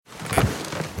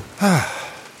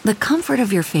The comfort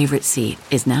of your favorite seat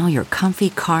is now your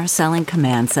comfy car selling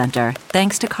command center,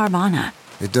 thanks to Carvana.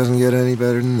 It doesn't get any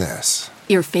better than this.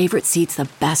 Your favorite seat's the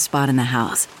best spot in the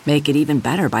house. Make it even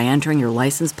better by entering your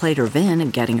license plate or VIN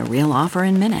and getting a real offer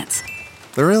in minutes.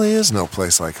 There really is no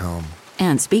place like home.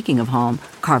 And speaking of home,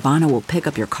 Carvana will pick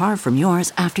up your car from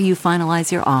yours after you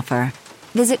finalize your offer.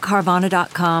 Visit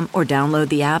Carvana.com or download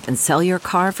the app and sell your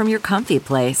car from your comfy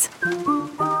place.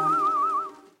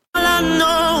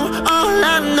 All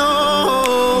I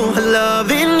know,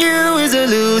 loving you is a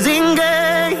losing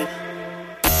game.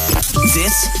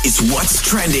 This is what's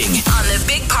trending on the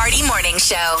Big Party Morning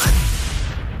Show.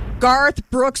 Garth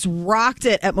Brooks rocked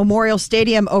it at Memorial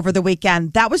Stadium over the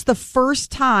weekend. That was the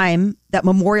first time that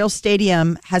Memorial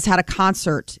Stadium has had a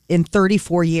concert in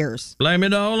 34 years. Blame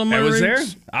it all on my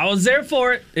roots. I was there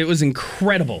for it. It was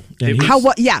incredible.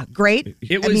 Yeah, great.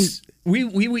 It was.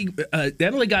 Emily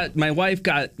my wife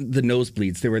got the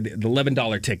nosebleeds. They were the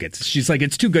 $11 tickets. She's like,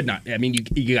 it's too good not. I mean,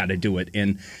 you got to do it.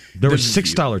 And there were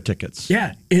 $6 tickets.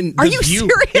 Yeah. Are you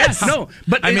serious? Yes. No.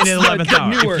 But I mean, the 11th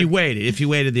hour. If you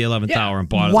waited the 11th hour and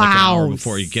bought it like an hour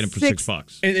before, you get it for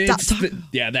 $6. And it's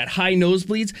that high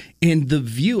nosebleeds and the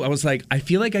view. I was like, I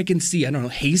feel like I can see, I don't know,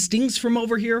 Hastings from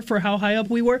over here for how high up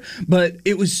we were. But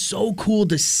it was so cool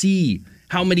to see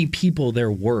how many people there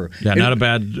were. Yeah, not a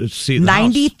bad seat.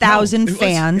 90,000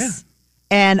 fans.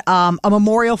 And a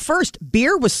Memorial First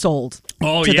beer was sold.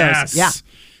 Oh, to yes. Those. Yeah.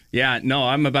 Yeah, no,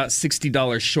 I'm about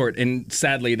 $60 short. And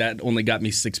sadly, that only got me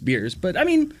 6 beers. But I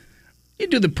mean, you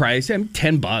do the price. I mean,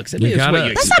 $10. I mean,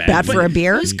 that's not bad for a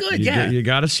beer. It's good, You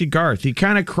got to see Garth. He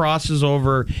kind of crosses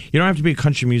over. You don't have to be a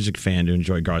country music fan to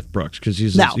enjoy Garth Brooks because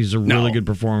he's a really good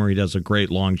performer. He does a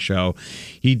great long show.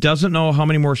 He doesn't know how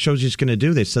many more shows he's going to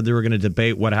do. They said they were going to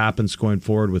debate what happens going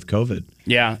forward with COVID.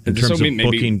 Yeah. In terms of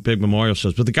booking big memorial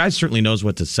shows. But the guy certainly knows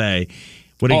what to say.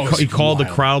 He called the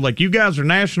crowd like, you guys are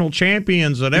national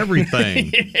champions at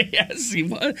everything. Yes, he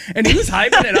was. And he was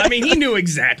hyping it. I mean, he knew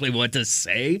exactly what to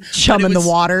say. Chumming the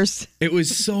waters. It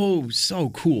was so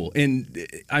cool. And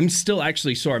I'm still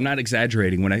actually sore. I'm not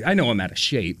exaggerating when I know I'm out of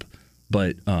shape.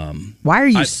 But why are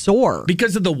you sore?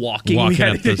 Because of the walking. Walking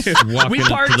up to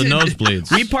the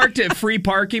nosebleeds. We parked at free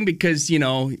parking because, at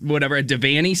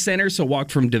Devaney Center. So walked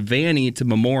from Devaney to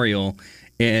Memorial.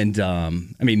 And,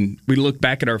 we looked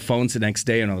back at our phones the next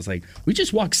day, and I was like, we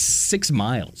just walked 6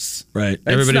 miles. Right.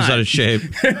 Everybody's out of shape.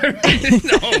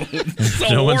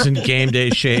 No one's in game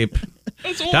day shape.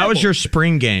 That was your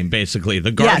spring game, basically.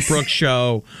 The Garth Brooks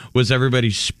show was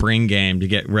everybody's spring game to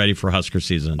get ready for Husker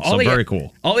season. Very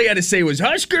cool. All he had to say was,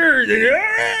 Husker!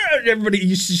 Everybody,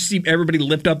 you see everybody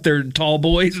lift up their tall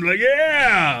boys and like,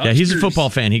 yeah! Yeah, he's a football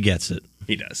fan. He gets it.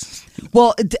 He does.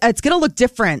 Well, it's going to look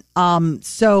different.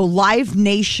 So Live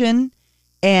Nation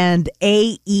and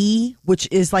AE, which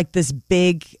is like this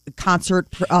big concert,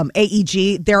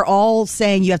 AEG, they're all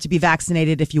saying you have to be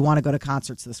vaccinated if you want to go to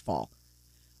concerts this fall.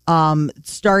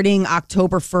 Starting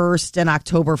October 1st and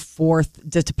October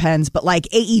 4th, it depends. But like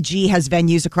AEG has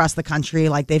venues across the country.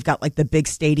 Like they've got like the big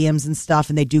stadiums and stuff,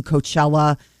 and they do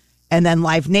Coachella. And then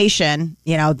Live Nation,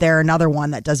 they're another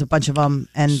one that does a bunch of them,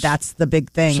 and that's the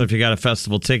big thing. So if you got a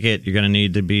festival ticket, you're going to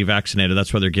need to be vaccinated.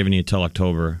 That's why they're giving you till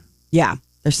October. Yeah.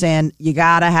 They're saying you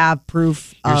got to have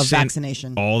proof of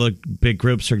vaccination. All the big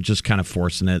groups are just kind of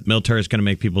forcing it. Military is going to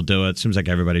make people do it. Seems like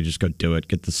everybody just go do it.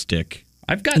 Get the stick.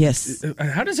 I've got. Yes.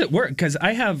 How does it work? Because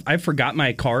I forgot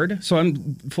my card, so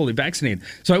I'm fully vaccinated.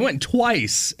 So I went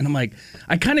twice, and I'm like,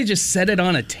 I kind of just set it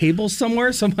on a table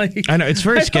somewhere. So I'm like, I know it's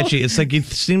very sketchy. It's like it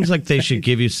seems like they should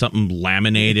give you something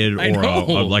laminated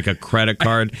or like a credit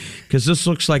card, because this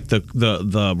looks like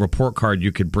the report card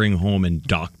you could bring home and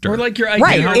doctor. Or like your ID.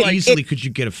 Right. How easily could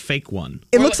you get a fake one?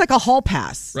 It looks like a hall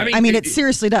pass. Right. I mean, it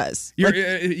seriously does.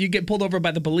 You get pulled over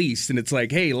by the police, and it's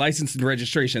like, hey, license and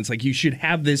registration. It's like you should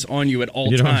have this on you at all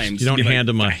times. You don't hand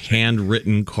them a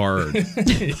handwritten card.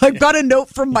 I've got a note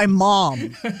from my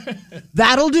mom.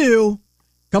 That'll do.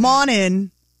 Come on in.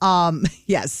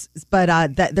 Yes,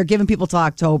 but they're giving people till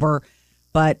October,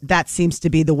 but that seems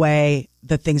to be the way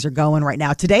that things are going right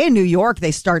now. Today in New York,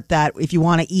 they start that if you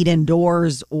want to eat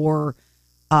indoors or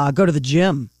go to the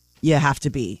gym, you have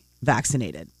to be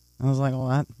vaccinated. I was like,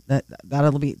 well,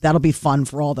 that'll be fun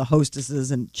for all the hostesses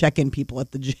and check-in people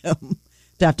at the gym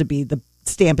to have to be the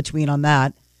stand between on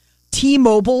that.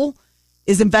 T-Mobile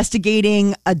is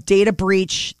investigating a data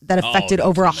breach that affected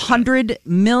over 100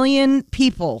 million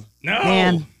people. No.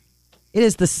 And it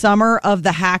is the summer of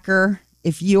the hacker.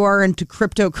 If you are into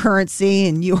cryptocurrency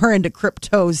and you are into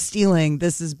crypto stealing,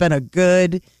 this has been a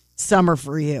good summer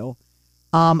for you.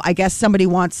 I guess somebody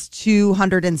wants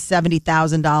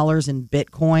 $270,000 in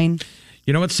Bitcoin.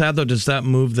 You know what's sad, though? Does that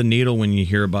move the needle when you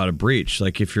hear about a breach?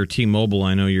 Like, if you're T-Mobile,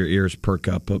 I know your ears perk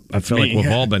up. But I feel like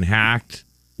we've all been hacked,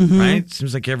 right?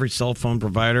 Seems like every cell phone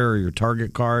provider or your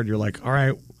Target card, you're like, all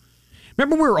right.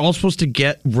 Remember we were all supposed to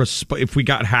get, if we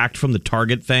got hacked from the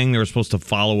Target thing, they were supposed to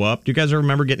follow up. Do you guys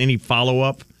remember getting any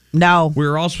follow-up? No. We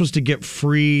were all supposed to get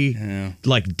free,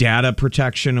 like, data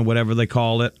protection or whatever they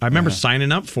call it. I remember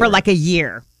signing up for it. like a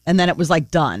year. And then it was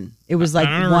like done. It was like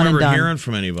I don't one and remember done. hearing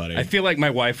from anybody. I feel like my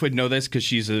wife would know this because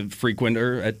she's a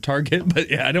frequenter at Target,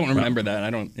 but I don't remember that. I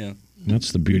don't. Yeah.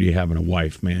 That's the beauty of having a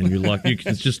wife, man. You're lucky. You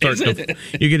can just start.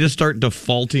 You can just start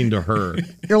defaulting to her.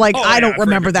 You're like, I don't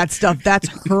remember that stuff. That's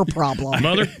her problem.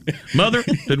 Mother,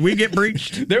 did we get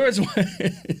breached? There was one.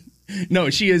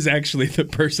 No, she is actually the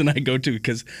person I go to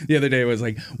because the other day I was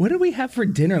like, what did we have for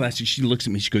dinner last week? She looks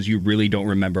at me. She goes, you really don't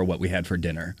remember what we had for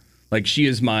dinner. Like, she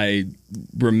is my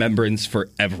remembrance for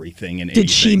everything and anything. Did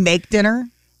she make dinner?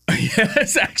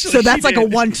 Yes, actually. So that's like a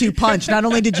 1-2 punch. Not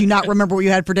only did you not remember what you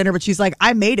had for dinner, but she's like,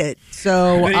 I made it.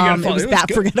 So it was that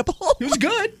good. Forgettable. It was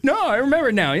good. No, I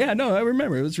remember now. Yeah, no, I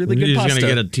remember. It was really good He's pasta.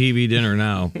 going to get a TV dinner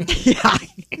now. Yeah.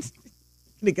 Going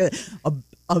to get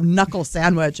a knuckle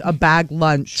sandwich, a bag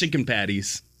lunch. Chicken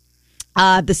patties.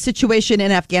 The situation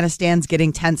in Afghanistan's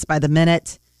getting tense by the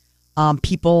minute.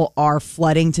 People are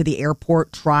flooding to the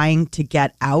airport trying to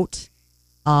get out.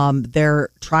 They're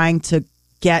trying to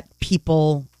get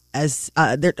people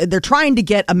they're trying to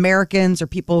get Americans or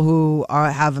people who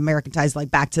have American ties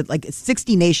back to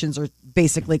 60 nations are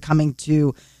basically coming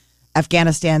to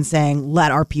Afghanistan saying,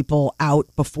 let our people out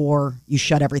before you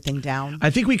shut everything down.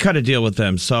 I think we cut a deal with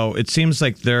them. So it seems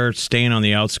like they're staying on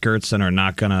the outskirts and are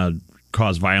not going to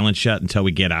cause violence yet until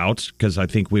we get out, because I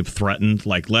think we've threatened,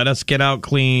 let us get out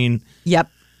clean. Yep.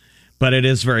 But it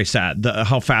is very sad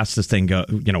how fast this thing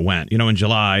went. In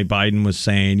July, Biden was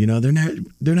saying,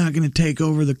 they're not going to take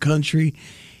over the country,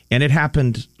 and it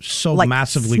happened so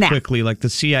massively quickly. Like the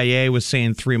CIA was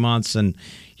saying 3 months, and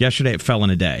yesterday it fell in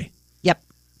a day. Yep.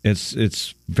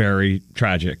 It's very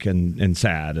tragic and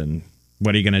sad. And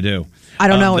what are you going to do? I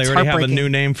don't know. They it's already have a heartbreaking. new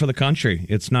name for the country.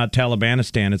 It's not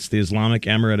Talibanistan. It's the Islamic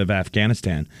Emirate of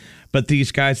Afghanistan. But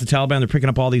these guys, the Taliban, they're picking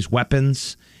up all these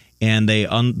weapons, and they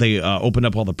opened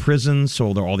up all the prisons.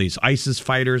 So there are all these ISIS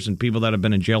fighters and people that have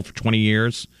been in jail for 20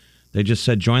 years. They just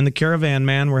said, join the caravan,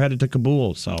 man. We're headed to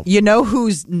Kabul. So you know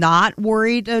who's not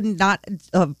worried and not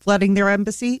flooding their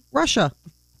embassy? Russia.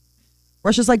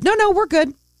 Russia's like, no, we're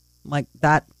good.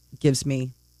 That gives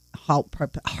me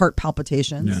heart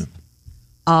palpitations. Yeah.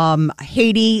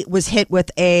 Haiti was hit with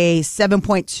a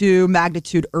 7.2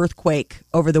 magnitude earthquake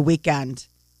over the weekend.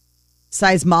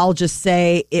 Seismologists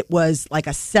say it was like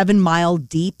a 7-mile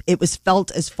deep. It was felt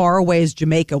as far away as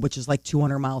Jamaica, which is like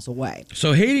 200 miles away.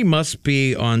 So Haiti must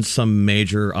be on some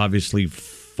major, obviously,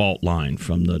 fault line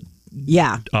from the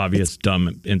obvious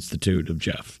dumb institute of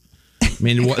Jeff. I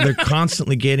mean, they're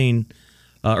constantly getting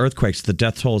earthquakes. The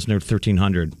death toll is near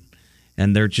 1,300,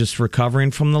 and they're just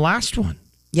recovering from the last one.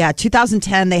 Yeah,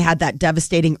 2010, they had that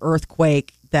devastating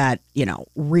earthquake that,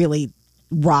 really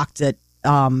rocked it.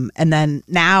 And then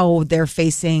now they're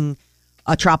facing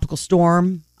a tropical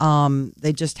storm.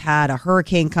 They just had a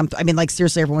hurricane come through. I mean,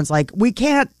 seriously, everyone's like, we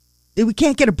can't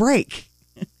get a break.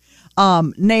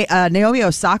 Naomi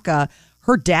Osaka,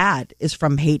 her dad is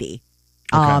from Haiti.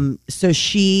 Okay. So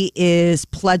she is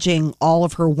pledging all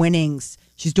of her winnings.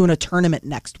 She's doing a tournament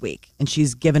next week, and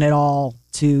she's giving it all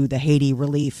to the Haiti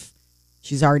relief.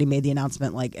 She's already made the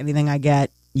announcement, anything I get,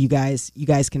 you guys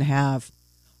can have.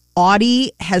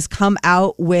 Audi has come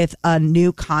out with a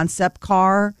new concept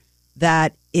car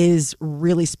that is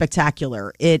really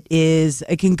spectacular. It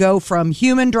can go from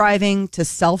human driving to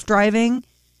self-driving.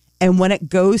 And when it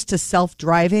goes to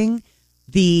self-driving,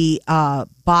 the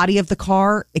body of the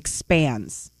car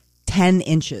expands 10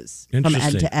 inches from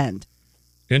end to end.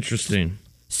 Interesting.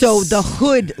 So the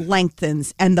hood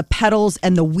lengthens and the pedals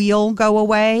and the wheel go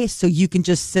away. So you can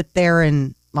just sit there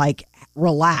and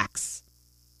relax.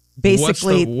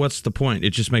 Basically, what's the point?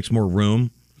 It just makes more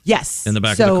room. Yes, in the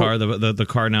back of the car. The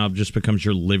car now just becomes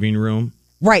your living room.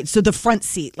 Right. So the front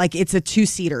seat, it's a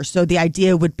 2-seater. So the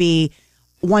idea would be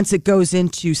once it goes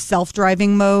into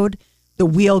self-driving mode, the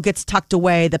wheel gets tucked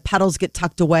away, the pedals get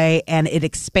tucked away, and it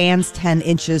expands 10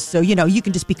 inches. So you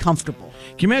can just be comfortable.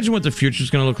 Can you imagine what the future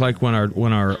is going to look like when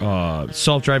our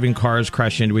self-driving cars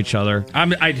crash into each other?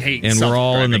 I'd hate. And we're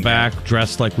all in the back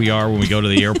dressed like we are when we go to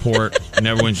the airport, and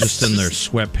everyone's just in their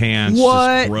sweatpants,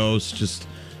 just gross, just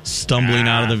stumbling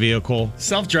out of the vehicle.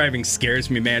 Self-driving scares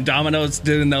me, man. Domino's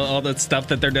doing all that stuff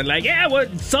that they're doing. Like, yeah,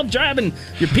 what self-driving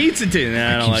your pizza to? Nah,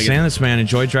 I don't Keep like saying this, man.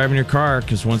 Enjoy driving your car,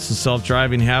 because once the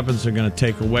self-driving happens, they're going to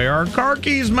take away our car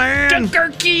keys, man. Car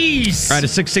keys. All right,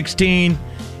 it's 6:16.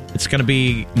 It's going to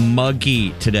be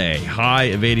muggy today. High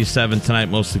of 87 tonight,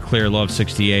 mostly clear, low of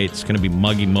 68. It's going to be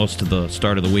muggy most of the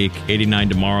start of the week. 89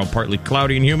 tomorrow, partly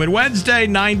cloudy and humid. Wednesday,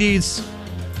 90s.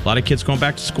 A lot of kids going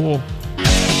back to school.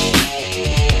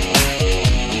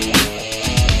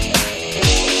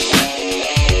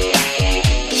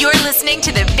 You're listening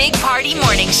to the Big Party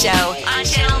Morning Show on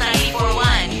Channel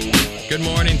 94.1. Good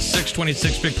morning,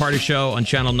 626 Big Party Show on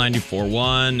Channel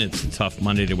 94.1. It's a tough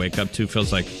Monday to wake up to.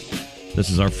 Feels like this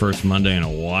is our first Monday in a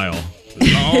while.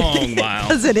 Long while.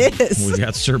 Because it is. We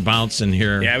got Sir Bounce in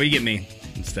here. Yeah, we get me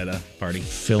instead of Party.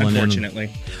 Filling unfortunately.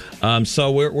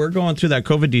 So we're going through that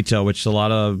COVID detail, which a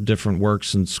lot of different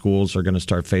works and schools are going to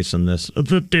start facing this.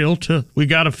 The Delta. We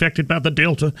got affected by the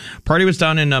Delta. Party was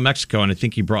down in Mexico, and I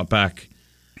think he brought back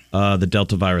the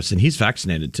Delta virus, and he's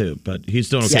vaccinated too, but he's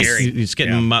doing okay. Scary. He's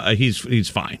getting he's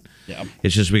fine. Yeah.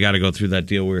 It's just we got to go through that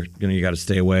deal. You got to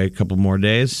stay away a couple more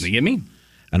days. You get me?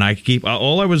 And I keep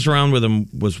all I was around with him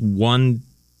was one.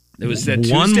 It was that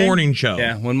one Tuesday? morning show.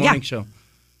 Yeah, one morning show.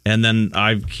 And then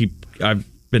I've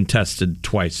been tested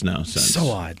twice now since. So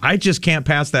odd. I just can't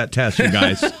pass that test, you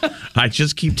guys. I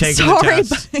just keep taking the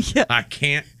test. But, yeah. I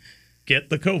can't get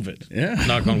the COVID. Yeah.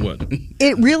 Knock on wood.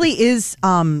 It really is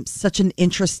such an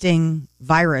interesting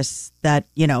virus that,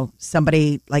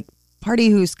 somebody like Party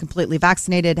who's completely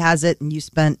vaccinated has it, and you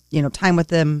spent, time with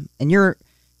them, and you're,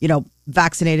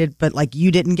 vaccinated, but like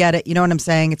you didn't get it. You know what I'm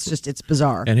saying? It's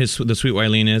bizarre. And the sweet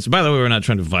Wileen is, by the way, we're not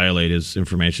trying to violate his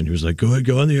information. He was like, go ahead,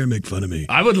 go on the air and make fun of me.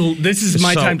 This is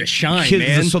my time to shine,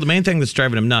 man. So the main thing that's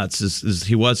driving him nuts is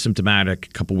he was symptomatic a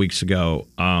couple weeks ago.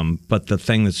 But the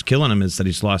thing that's killing him is that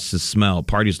he's lost his smell.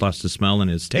 Party's lost his smell and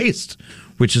his taste,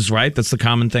 which is right. That's the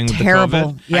common thing with Terrible. the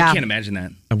COVID. Yeah. I can't imagine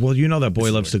that. Well, that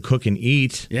boy loves to cook and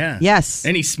eat. Yeah. Yes.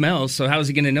 And he smells. So how is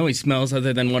he going to know he smells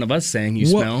other than one of us saying you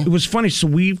smell? It was funny. So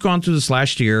we've gone through this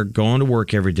last year, going to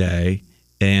work every day,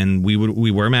 and we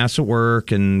wear masks at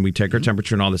work, and we take our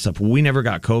temperature and all this stuff. We never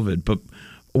got COVID, but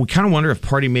we kind of wonder if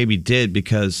Party maybe did,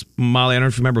 because Molly, I don't know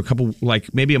if you remember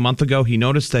maybe a month ago, he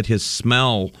noticed that his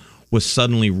smell was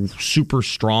suddenly super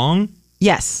strong.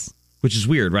 Yes. Which is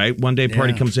weird, right? One day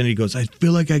Party comes in and he goes, I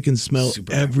feel like I can smell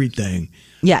everything.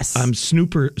 Yes. I'm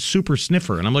super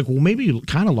sniffer. And I'm like, well, maybe you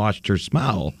kind of lost your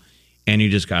smell and you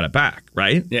just got it back,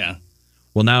 right? Yeah.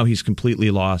 Well, now he's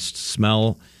completely lost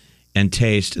smell and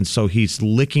taste. And so he's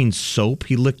licking soap.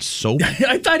 He licked soap.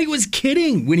 I thought he was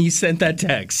kidding when he sent that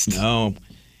text. No.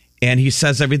 And he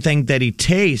says everything that he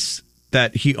tastes,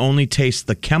 that he only tastes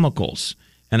the chemicals.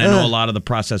 And I know a lot of the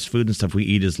processed food and stuff we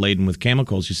eat is laden with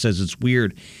chemicals. He says it's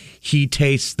weird. He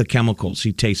tastes the chemicals.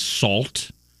 He tastes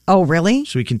salt. Oh, really?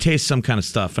 So he can taste some kind of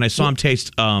stuff. And I saw him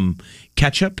taste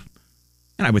ketchup.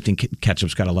 And I would think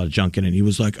ketchup's got a lot of junk in it. He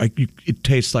was like, it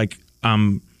tastes like,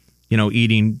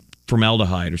 eating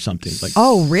formaldehyde or something. Like,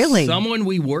 oh, really? Someone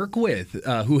we work with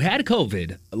who had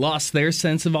COVID lost their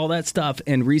sense of all that stuff,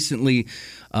 and recently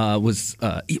was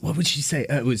what would she say?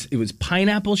 It was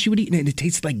pineapple she would eat, and it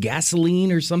tasted like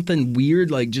gasoline or something weird,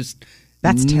 like just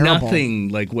that's terrible. Nothing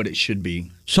like what it should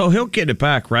be. So he'll get it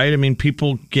back, right? I mean,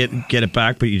 people get it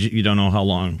back, but you don't know how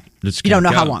long. You don't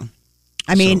know how long.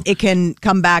 I mean, it can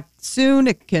come back soon.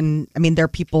 There are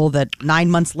people that 9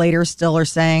 months later still are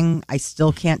saying, I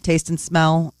still can't taste and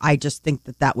smell. I just think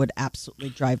that would absolutely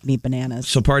drive me bananas.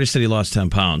 So Party said he lost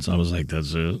 10 pounds. I was like,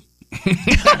 that's it.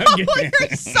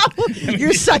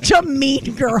 You're such a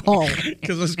mean girl.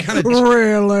 Because I was kind of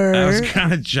really. I was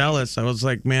kind of jealous. I was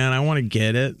like, man, I want to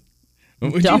get it.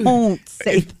 Don't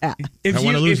say that. I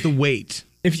want to lose the weight.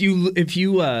 If you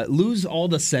lose all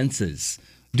the senses,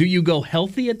 do you go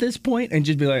healthy at this point and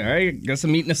just be like, all right, I guess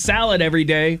I'm eating a salad every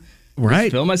day? Right.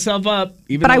 Just fill myself up.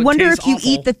 But I wonder if you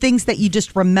eat the things that you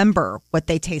just remember what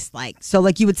they taste like. So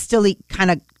like you would still eat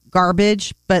kind of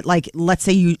garbage, but like let's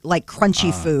say you like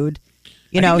crunchy food.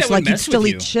 So like you'd still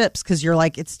eat chips because you're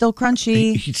like, it's still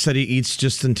crunchy. He said he eats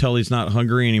just until he's not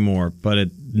hungry anymore, but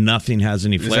nothing has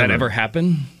any flavor. Does that ever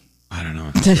happen? I don't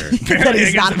know. That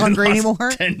he's not hungry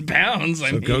anymore. 10 pounds.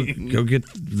 So go get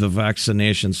the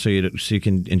vaccination so you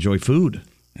can enjoy food.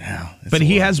 Yeah, but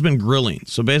he has been grilling.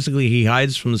 So basically, he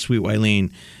hides from the sweet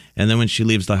Wileen, and then when she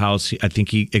leaves the house, I think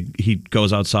he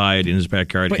goes outside in his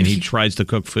backyard and he tries to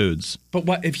cook foods. But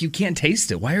what if you can't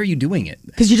taste it? Why are you doing it?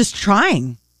 Because you're just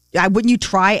trying. Wouldn't you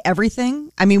try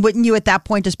everything? I mean, wouldn't you at that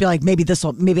point just be like, maybe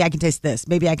I can taste this.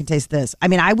 Maybe I can taste this. I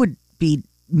mean, I would be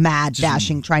mad,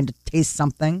 dashing, trying to taste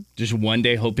something. Just one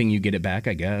day hoping you get it back,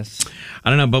 I guess. I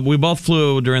don't know, but we both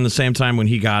flew during the same time when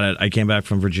he got it. I came back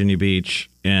from Virginia Beach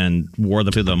and wore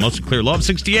them to the Most Clear Love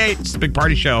 68. It's the Big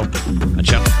Party Show on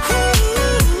Channel.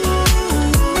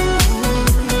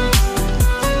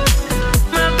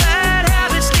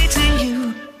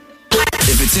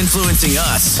 If it's influencing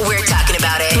us, We're talking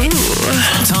about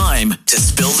it. time to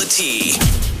spill the tea.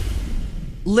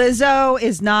 Lizzo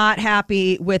is not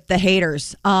happy with the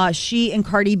haters. She and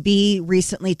Cardi B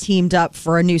recently teamed up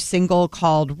for a new single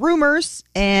called Rumors,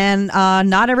 and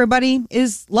not everybody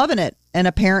is loving it. And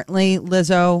apparently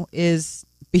Lizzo is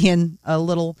being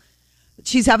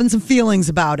she's having some feelings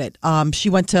about it. She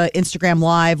went to Instagram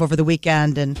Live over the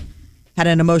weekend and had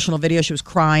an emotional video. She was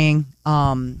crying,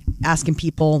 asking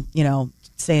people,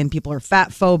 saying people are fat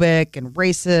phobic and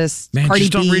racist. Man, Cardi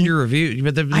just don't B, read your review.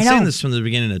 But they've been I saying know. this from the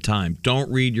beginning of time.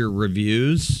 Don't read your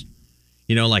reviews,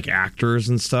 like actors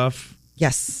and stuff.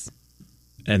 Yes.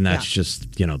 And that's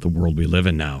just, the world we live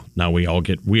in now. Now we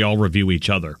all review each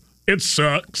other. It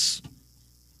sucks.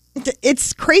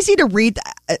 It's crazy to read.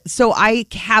 So I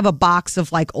have a box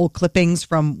of old clippings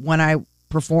from when I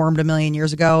performed a million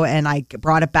years ago, and I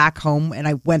brought it back home and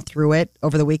I went through it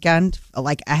over the weekend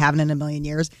like I haven't in a million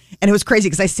years. And it was crazy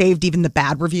because I saved even the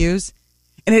bad reviews,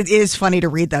 and it is funny to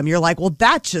read them. You're like, well,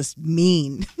 that's just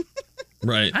mean.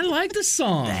 Right. I like the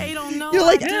song. You're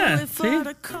like, Yeah, see?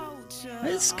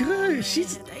 It's good.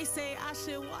 She's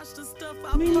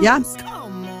yeah,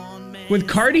 with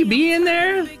Cardi B in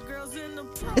there.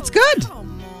 it's good.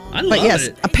 I love But yes,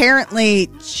 it. apparently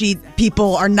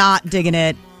people are not digging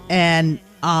it, and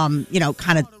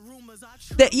kind of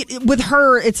with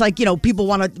her, it's like people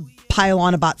want to pile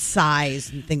on about size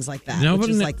and things like that.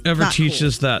 Nobody which is ever not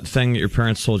teaches cool. that thing that your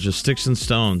parents told you, sticks and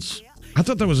stones. I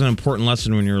thought that was an important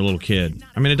lesson when you were a little kid.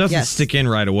 I mean, it doesn't Yes. stick in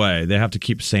right away. They have to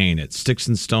keep saying it. Sticks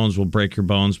and stones will break your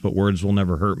bones, but words will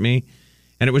never hurt me.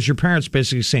 And it was your parents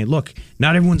basically saying, look,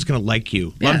 not everyone's going to like you.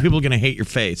 A lot of Yeah. people are going to hate your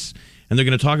face. And they're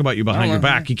going to talk about you behind Oh, your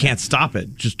uh-huh. back. You can't stop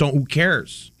it. Just don't. Who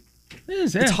cares? It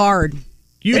is, yeah. It's hard.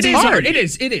 It is hard. hard. It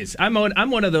is. It is. I'm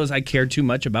one of those. I care too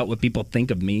much about what people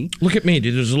think of me. Look at me.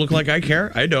 Does it look like I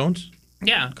care? I don't.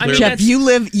 Yeah, Jeff, you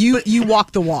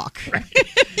walk the walk.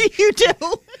 You do.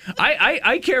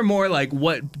 I care more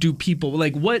what do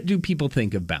people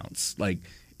think of Bounce? Like,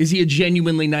 is he a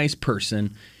genuinely nice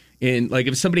person? And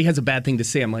if somebody has a bad thing to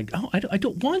say, I'm like, oh, I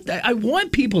don't want that. I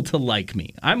want people to like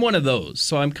me. I'm one of those,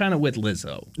 so I'm kind of with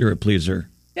Lizzo. You're a pleaser.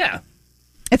 Yeah,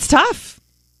 It's tough.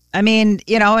 I mean,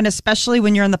 and especially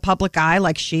when you're in the public eye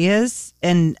like she is.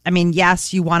 And I mean,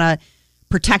 yes, you want to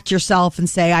protect yourself and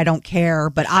say, I don't care.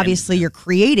 But obviously you're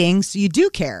creating, so you do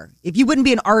care. If you wouldn't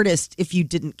be an artist if you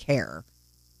didn't care.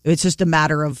 It's just a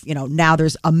matter of, now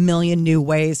there's a million new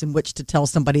ways in which to tell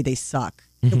somebody they suck,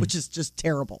 which is just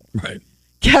terrible. Right.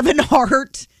 Kevin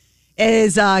Hart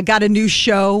is got a new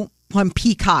show on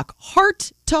Peacock,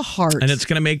 Heart to Heart. And it's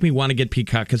going to make me want to get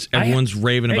Peacock because everyone's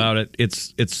raving about it.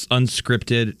 It's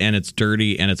unscripted and it's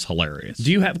dirty and it's hilarious.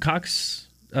 Do you have Cox?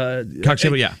 Cox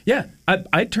Cable, yeah. Yeah,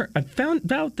 I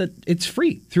found out that it's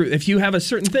free if you have a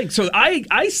certain thing. So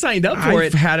I signed up for it.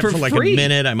 I've had it for like free. a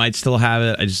minute. I might still have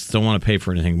it. I just don't want to pay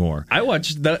for anything more.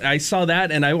 I saw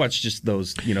that, and I watched just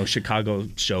those, Chicago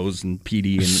shows and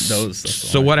PD and those.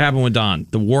 So what happened with Don,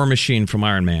 the War Machine from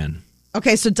Iron Man?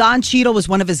 Okay, so Don Cheadle was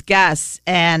one of his guests,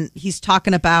 and he's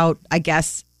talking about, I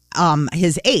guess,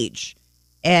 his age.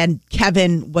 And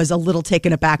Kevin was a little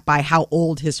taken aback by how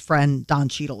old his friend Don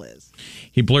Cheadle is.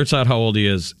 He blurts out how old he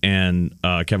is, and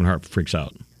Kevin Hart freaks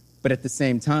out. But at the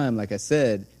same time, like I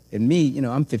said, and me,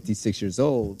 I'm 56 years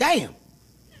old. Damn.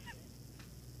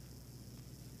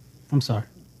 I'm sorry.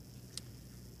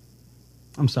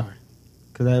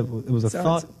 Because it was a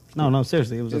thought. No,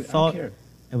 seriously. It was a thought.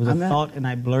 It was a thought, and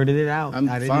I blurted it out.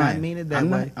 I did not mean it that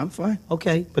way. I'm fine.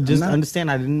 Okay, but just understand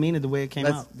I didn't mean it the way it came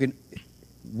out.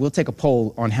 We'll take a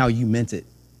poll on how you meant it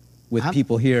with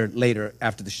people here later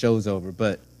after the show's over,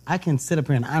 but... I can sit up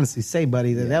here and honestly say,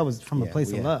 buddy, that was from a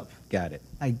place of love. Got it.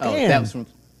 Like, damn. That was from...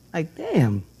 Like,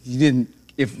 damn. You didn't...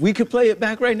 If we could play it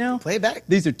back right now... Play it back.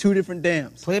 These are two different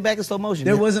dams. Play it back in slow motion.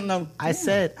 There wasn't no... I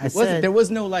said... There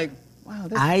was no like, wow,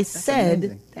 that's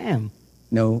amazing. Damn.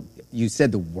 No, you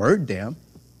said the word damn.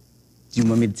 Do you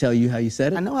want me to tell you how you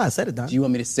said it? I know how I said it, Don. Do you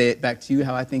want me to say it back to you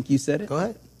how I think you said it? Go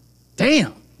ahead.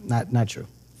 Damn. Not true.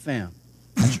 Fam.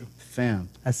 Not true. Fam.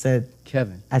 I said...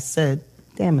 Kevin. I said,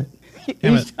 damn it.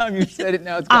 Each time you said it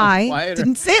now, it's gotten quieter. I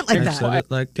didn't say it like I that. said it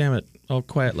like, damn it, all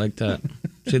quiet like that.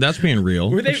 See, that's being real.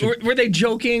 Were they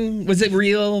joking? Was it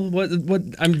real? What?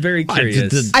 I'm very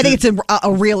curious. I think it's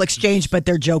a real exchange, but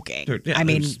they're joking. I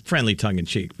mean, friendly tongue in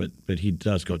cheek, but he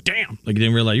does go, damn. Like, you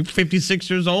didn't realize you're 56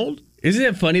 years old? Isn't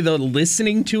it funny, though?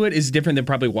 Listening to it is different than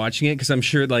probably watching it, because I'm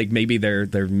sure, like, maybe their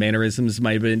mannerisms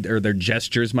might have been, or their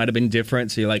gestures might have been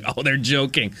different. So you're like, oh, they're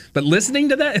joking. But listening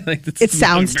to that, like, it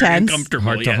sounds tense.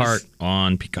 Heart to heart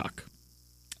on Peacock.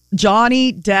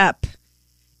 Johnny Depp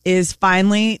is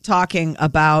finally talking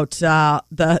about the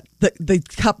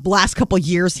last couple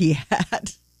years he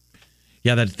had.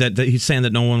 Yeah, that he's saying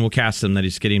that no one will cast him, that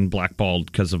he's getting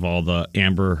blackballed because of all the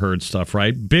Amber Heard stuff,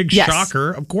 right? Big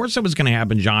shocker. Of course it was going to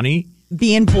happen, Johnny.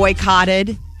 Being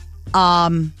boycotted.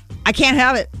 I can't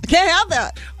have it. I can't have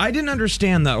that. I didn't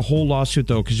understand that whole lawsuit,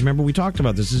 though, because remember, we talked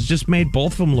about this. It's just made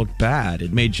both of them look bad.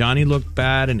 It made Johnny look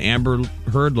bad and Amber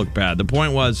Heard look bad. The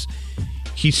point was,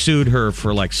 he sued her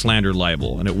for like slander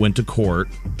libel, and it went to court,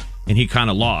 and he kind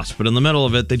of lost. But in the middle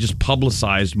of it, they just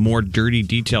publicized more dirty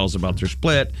details about their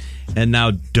split, and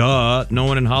now, no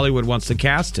one in Hollywood wants to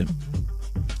cast him.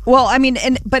 Well, I mean,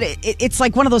 but it's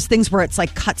like one of those things where it's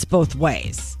like cuts both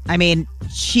ways. I mean,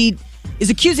 she is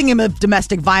accusing him of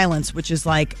domestic violence, which is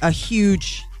like a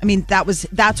huge. I mean,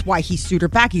 that's why he sued her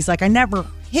back. He's like, I never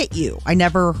hit you, I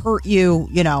never hurt you.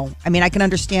 You know, I mean, I can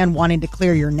understand wanting to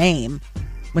clear your name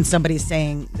when somebody's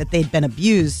saying that they'd been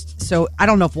abused. So I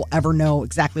don't know if we'll ever know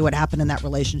exactly what happened in that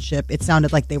relationship. It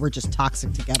sounded like they were just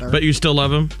toxic together. But you still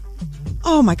love him?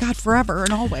 Oh, my God, forever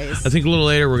and always. I think a little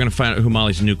later we're going to find out who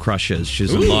Molly's new crush is.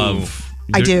 She's in love.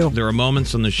 I do. There are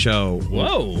moments on the show.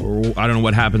 Whoa. I don't know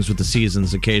what happens with the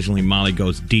seasons. Occasionally, Molly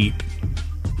goes deep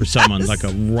for someone, like a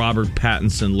Robert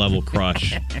Pattinson level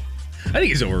crush. I think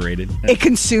he's overrated. It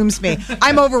consumes me.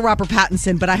 I'm over Robert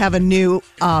Pattinson, but I have a new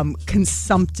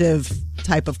consumptive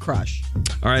type of crush.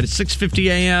 All right, it's 6:50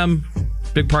 a.m.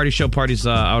 Big Party Show. Party's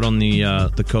out on the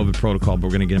COVID protocol, but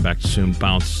we're going to get him back soon.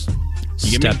 Bounce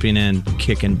stepping in,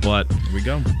 kicking butt. Here we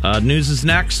go. News is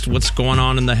next. What's going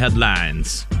on in the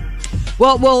headlines?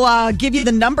 Well, we'll give you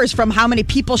the numbers from how many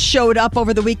people showed up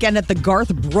over the weekend at the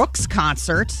Garth Brooks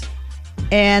concert,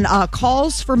 and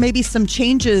calls for maybe some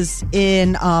changes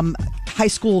in high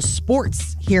school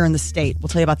sports here in the state. We'll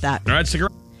tell you about that. All right,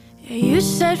 cigarette. You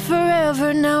said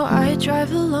forever, now I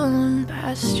drive alone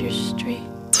past your street.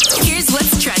 Here's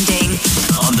what's trending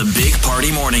on the Big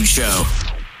Party Morning Show.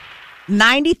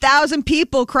 90,000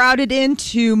 people crowded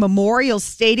into Memorial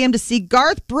Stadium to see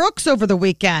Garth Brooks over the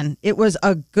weekend. It was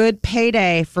a good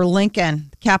payday for Lincoln.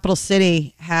 The capital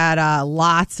city had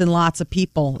lots and lots of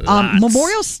people.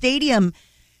 Memorial Stadium,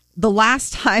 the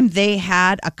last time they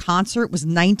had a concert was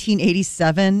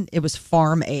 1987. It was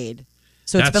Farm Aid.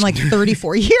 So it's been like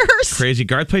 34 years. Crazy.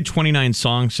 Garth played 29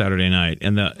 songs Saturday night,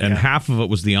 and half of it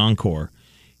was the encore.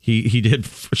 He did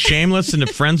Shameless and the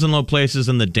Friends in Low Places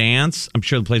and the dance. I'm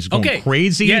sure the place is going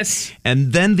crazy. Yes.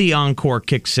 And then the encore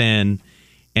kicks in,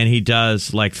 and he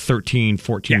does like 13,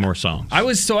 14 more songs. I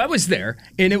was there,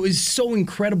 and it was so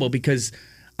incredible because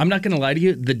I'm not going to lie to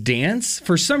you. The dance,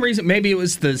 for some reason, maybe it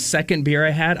was the second beer I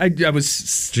had. I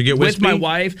was Did you get with wispy? my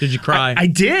wife. Did you cry? I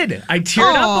did. I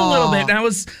teared up a little bit, and I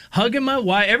was hugging my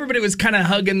wife. Everybody was kind of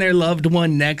hugging their loved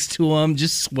one next to them,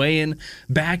 just swaying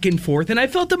back and forth, and I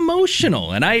felt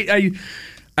emotional. And I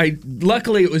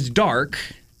luckily it was dark,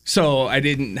 so I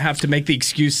didn't have to make the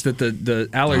excuse that the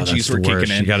allergies were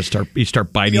kicking in. You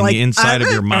start biting the inside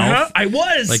of your mouth. I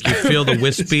was like, you feel the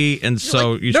wispy, and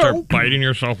so you start biting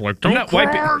yourself. Like, don't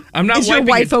cry. I'm not. Is your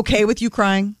wife okay with you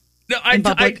crying? No, I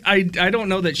don't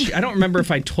know that I don't remember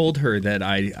if I told her that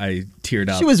I teared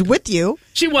up. She was with you.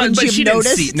 She was, but she didn't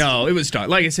noticed? see. No, it was dark.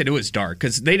 Like I said, it was dark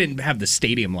because they didn't have the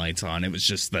stadium lights on. It was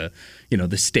just the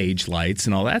stage lights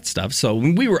and all that stuff. So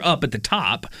when we were up at the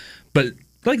top, but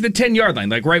like the 10-yard line,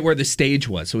 like right where the stage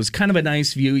was. So it was kind of a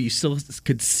nice view. You still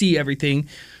could see everything.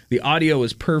 The audio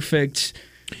was perfect.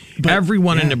 But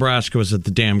everyone in Nebraska was at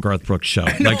the damn Garth Brooks show.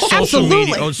 Like social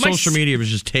media was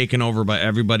just taken over by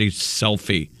everybody's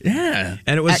selfie. Yeah.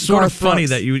 And it was sort of funny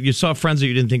that you saw friends that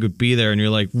you didn't think would be there, and you're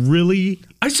like, really?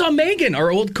 I saw Megan,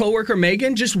 our old coworker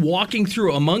Megan, just walking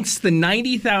through amongst the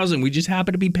 90,000. We just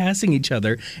happened to be passing each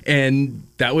other, and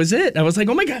that was it. I was like,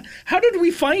 oh my God, how did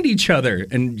we find each other?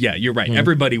 And yeah, you're right.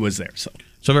 Everybody was there. So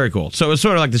very cool. So it was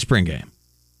sort of like the spring game.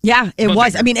 Yeah, it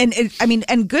was. I mean,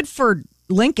 and good for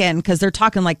Lincoln, because they're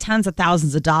talking like tens of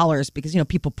thousands of dollars because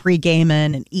people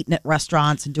pre-gaming and eating at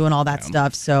restaurants and doing all that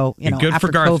stuff. So good after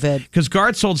for Garth, COVID, because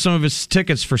Garth sold some of his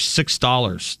tickets for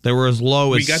 $6. They were as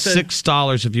low as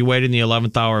 $6 if you waited in the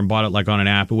 11th hour and bought it like on an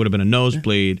app. It would have been a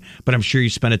nosebleed, but I'm sure you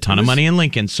spent a ton of money in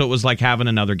Lincoln, so it was like having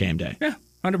another game day. Yeah,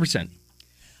 100%.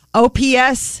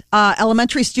 OPS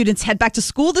elementary students head back to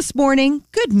school this morning.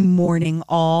 Good morning,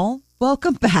 all.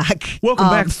 Welcome back. Welcome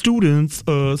back, students.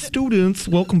 Students,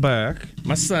 welcome back.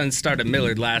 My son started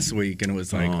Millard last week, and it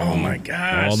was like, oh my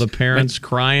gosh. All the parents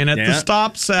crying at the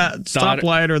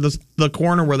stoplight or the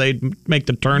corner where they make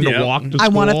the turn to walk to school. I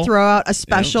want to throw out a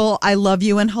special I love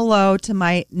you and hello to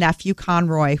my nephew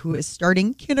Conroy, who is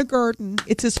starting kindergarten.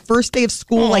 It's his first day of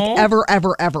school, like ever.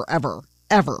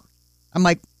 I'm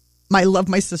like, I love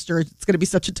my sister. It's going to be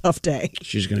such a tough day.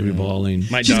 She's going to be bawling.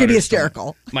 She's going to be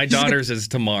hysterical. My daughter's is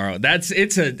tomorrow.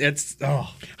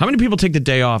 How many people take the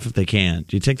day off if they can?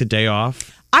 Do you take the day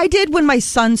off? I did when my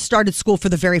son started school for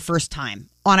the very first time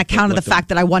on account of the fact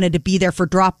that I wanted to be there for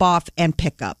drop off and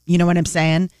pickup. You know what I'm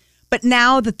saying? But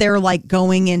now that they're like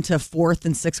going into 4th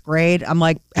and 6th grade, I'm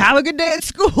like, have a good day at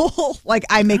school. Like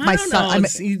I make my son.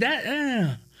 See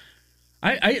that?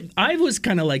 I was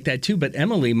kind of like that too, but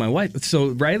Emily, my wife, so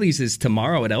Riley's is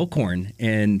tomorrow at Elkhorn,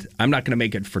 and I'm not going to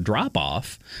make it for drop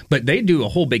off, but they do a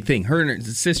whole big thing. Her and her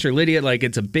sister Lydia, like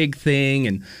it's a big thing,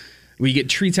 and we get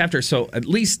treats after. So at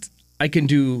least I can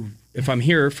do, if I'm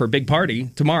here for a big party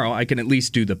tomorrow, I can at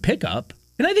least do the pickup,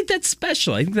 and I think that's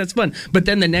special. I think that's fun. But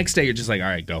then the next day, you're just like, all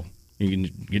right, go. You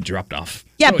can get dropped off.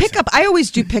 Yeah, pickup. I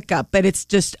always do pickup, but it's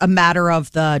just a matter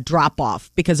of the drop off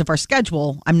because of our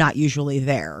schedule. I'm not usually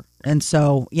there. And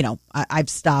so, I've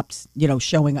stopped,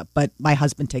 showing up, but my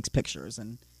husband takes pictures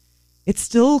and it's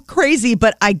still crazy.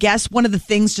 But I guess one of the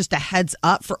things, just a heads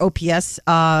up for OPS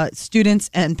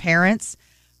students and parents,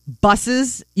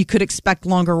 buses, you could expect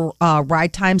longer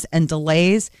ride times and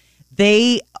delays.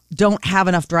 They don't have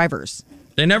enough drivers.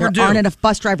 They never do. There aren't enough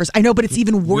bus drivers. I know, but it's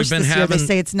even worse this year. They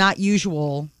say it's not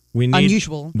unusual. We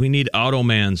need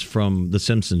Automans from The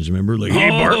Simpsons. Remember, like, hey,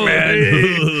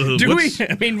 Bartman. Do we?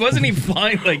 I mean, wasn't he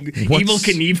flying like Evel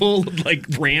Knievel, like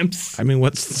ramps? I mean,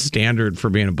 what's the standard for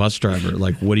being a bus driver?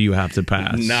 Like, what do you have to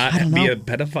pass? Not be a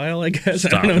pedophile, I guess.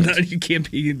 I don't know. You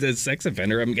can't be the sex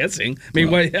offender. I'm guessing. I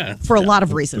mean, for a lot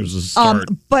of reasons. There's a start.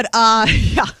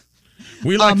 Yeah.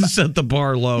 We like to set the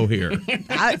bar low here.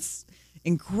 That's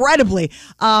incredibly.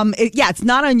 It's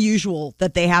not unusual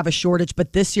that they have a shortage,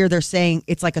 but this year they're saying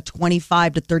it's like a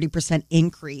 25 to 30%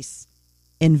 increase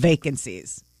in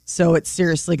vacancies. So it's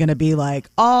seriously going to be like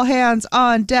all hands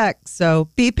on deck. So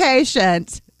be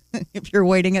patient if you're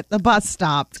waiting at the bus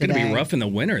stop today. It's going to be rough in the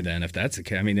winter then if that's the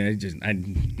case. I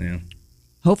mean,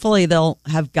 Hopefully they'll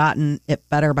have gotten it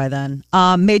better by then.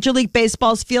 Major League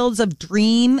Baseball's Fields of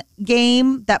Dream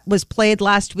game that was played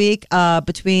last week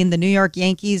between the New York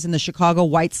Yankees and the Chicago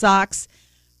White Sox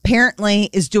apparently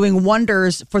is doing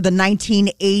wonders for the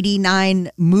 1989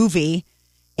 movie.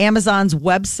 Amazon's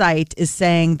website is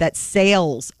saying that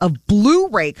sales of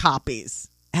Blu-ray copies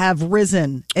have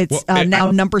risen. It's now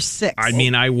number 6. I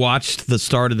mean, I watched the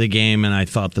start of the game and I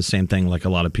thought the same thing like a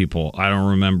lot of people. I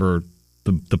don't remember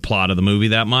the plot of the movie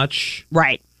that much.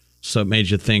 Right. So it made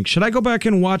you think, should I go back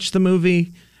and watch the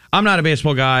movie? I'm not a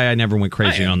baseball guy. I never went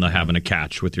crazy on the having a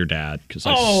catch with your dad because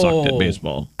I sucked at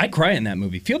baseball. I cry in that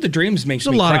movie. Field of Dreams makes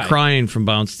me cry. There's a lot of crying from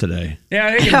Bounce today. Yeah,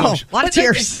 I think a lot of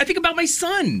tears. I think about my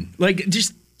son. Like,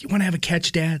 just, you want to have a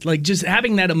catch, Dad? Like, just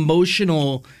having that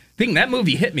emotional thing. That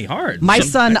movie hit me hard. My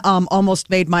son almost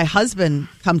made my husband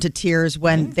come to tears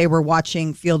when they were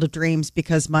watching Field of Dreams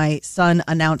because my son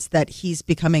announced that he's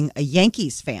becoming a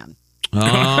Yankees fan.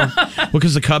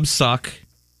 Because the Cubs suck.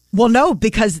 Well, no,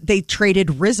 because they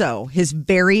traded Rizzo, his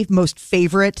very most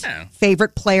favorite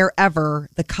player ever.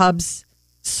 The Cubs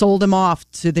sold him off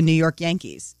to the New York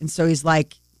Yankees. And so he's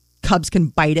like, Cubs can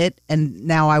bite it, and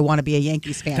now I want to be a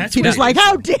Yankees fan. He was like,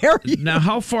 how dare you? Now,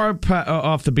 how far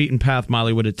off the beaten path,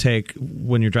 Molly, would it take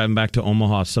when you're driving back to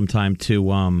Omaha sometime to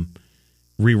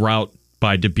reroute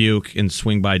by Dubuque and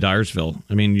swing by Dyersville?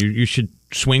 I mean, you should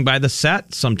swing by the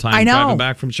set sometime driving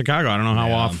back from Chicago. I don't know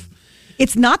how off.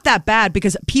 It's not that bad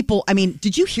because people, I mean,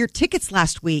 did you hear tickets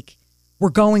last week were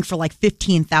going for like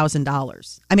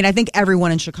 $15,000? I mean, I think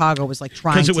everyone in Chicago was like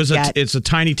trying to get... It's a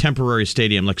tiny temporary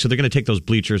stadium. Like, so they're going to take those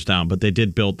bleachers down, but they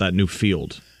did build that new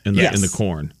field in the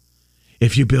corn.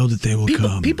 If you build it, they will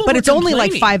come. But it's only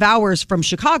like 5 hours from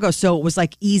Chicago, so it was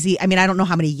like easy. I mean, I don't know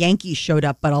how many Yankees showed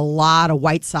up, but a lot of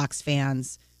White Sox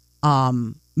fans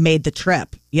made the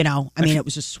trip. You know, I mean, it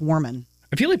was just swarming.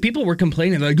 I feel like people were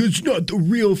complaining, like, it's not the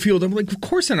real field. I'm like, of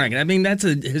course they're not. I mean, that's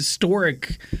a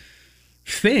historic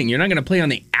thing. You're not going to play on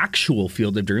the actual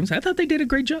Field of Dreams. I thought they did a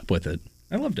great job with it.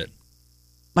 I loved it.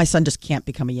 My son just can't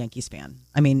become a Yankees fan.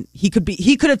 I mean, he could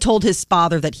have told his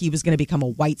father that he was going to become a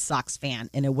White Sox fan,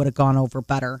 and it would have gone over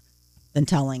better than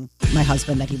telling my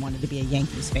husband that he wanted to be a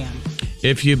Yankees fan.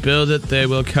 If you build it, they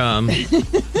will come.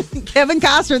 Kevin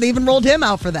Costner, they even rolled him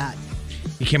out for that.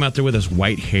 He came out there with his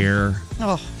white hair.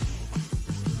 Oh.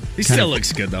 He still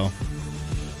looks good, though.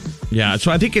 Yeah,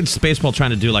 so I think it's baseball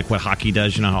trying to do like what hockey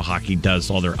does. You know how hockey does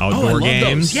all their outdoor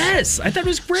games? Those. Yes, I thought it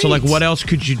was great. So, like, what else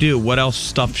could you do? What else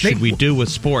stuff should we do with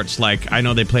sports? Like, I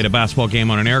know they played a basketball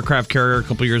game on an aircraft carrier a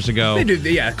couple years ago. They do,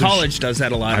 yeah, college does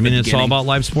that a lot. I mean, it's all about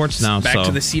live sports now. Back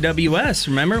to the CWS,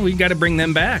 remember? We got to bring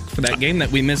them back for that game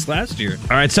that we missed last year.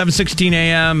 All right, 7:16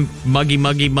 a.m.,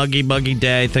 muggy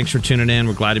day. Thanks for tuning in.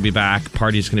 We're glad to be back.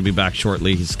 Party's going to be back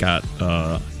shortly. He's got,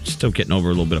 still getting over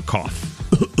a little bit of cough.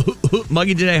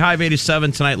 Muggy today, high of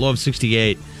 87. Tonight, low of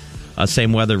 68.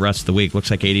 Same weather rest of the week.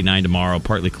 Looks like 89 tomorrow.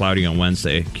 Partly cloudy on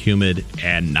Wednesday. Humid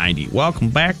and 90. Welcome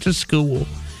back to school.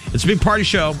 It's a Big Party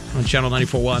Show on Channel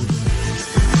 94.1.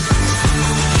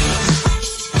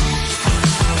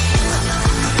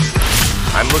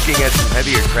 I'm looking at some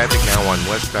heavier traffic now on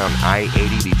westbound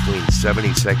I-80 between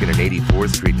 72nd and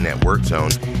 84th Street in that work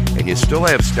zone. And you still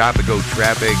have stop-and-go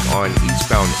traffic on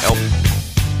eastbound Elk.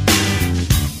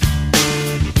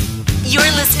 You're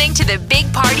listening to the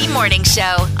Big Party Morning Show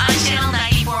on Channel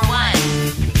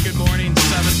 94.1. Good morning,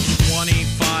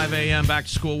 7:25 a.m. Back to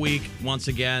school week once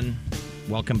again.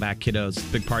 Welcome back, kiddos.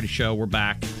 Big Party Show. We're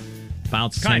back.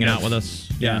 Bounce is hanging out with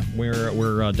us. Yeah,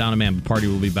 we're down a man, but Party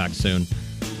will be back soon.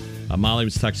 Molly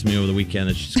was texting me over the weekend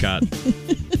that she's got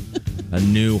a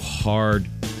new hard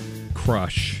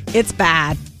crush. It's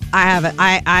bad. I have it.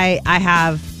 I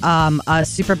have a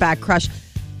super bad crush.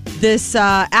 This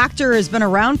actor has been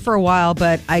around for a while,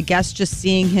 but I guess just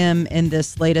seeing him in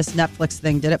this latest Netflix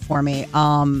thing did it for me.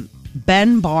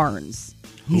 Ben Barnes.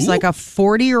 He's like a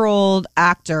 40-year-old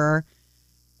actor,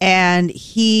 and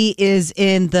he is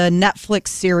in the Netflix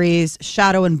series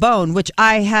Shadow and Bone, which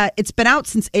it's been out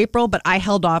since April, but I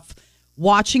held off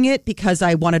watching it because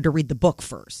I wanted to read the book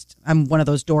first. I'm one of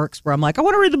those dorks where I'm like, I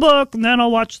want to read the book, and then I'll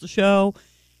watch the show.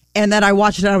 And then I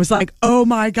watched it, and I was like, oh,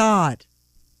 my God.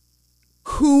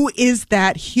 Who is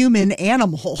that human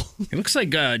animal? It looks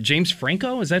like James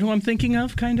Franco. Is that who I'm thinking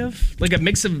of, kind of? Like a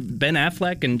mix of Ben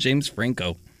Affleck and James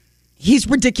Franco. He's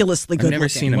ridiculously good. I've never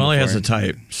seen him Molly before. has a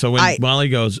type. So when Molly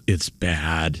goes, it's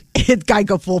bad. I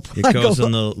go full. It goes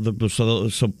in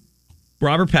so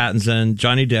Robert Pattinson,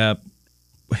 Johnny Depp,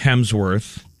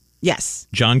 Hemsworth. Yes.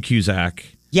 John Cusack.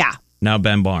 Yeah. Now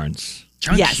Ben Barnes.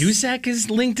 John Cusack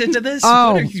is linked into this?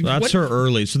 Oh. So that's her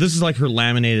early. So this is like her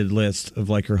laminated list of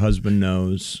like her husband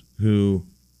knows who.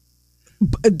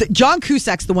 John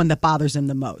Cusack's the one that bothers him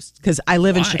the most because I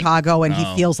live in Chicago and he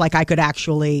feels like I could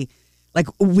actually, like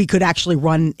we could actually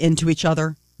run into each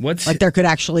other. Like there could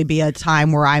actually be a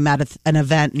time where I'm at an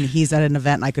event and he's at an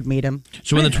event and I could meet him.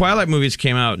 So when the Twilight movies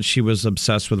came out, she was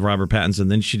obsessed with Robert Pattinson.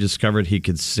 Then she discovered he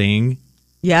could sing.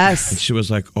 Yes. And she was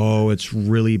like, oh, it's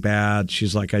really bad.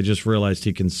 She's like, I just realized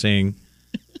he can sing.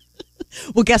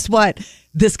 Well, guess what?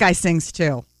 This guy sings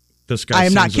too. This guy I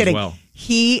am sings not kidding. as well.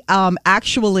 He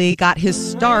actually got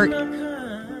his start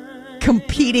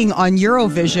competing on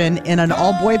Eurovision in an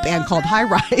all-boy band called High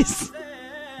Rise.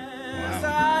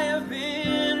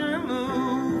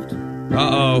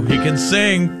 Uh-oh, he can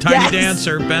sing. Tiny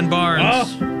Dancer, Ben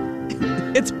Barnes.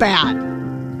 Oh. It's bad.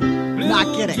 Not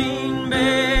kidding.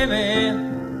 Baby,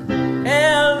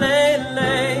 LA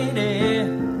lady,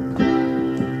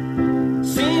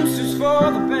 seems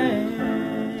for the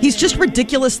band. He's just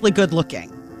ridiculously good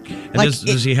looking. And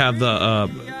does he have the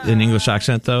an English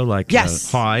accent though, like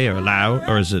yes, high or loud,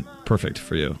 or is it perfect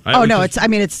for you?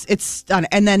 It's stunning.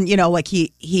 And then like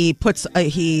he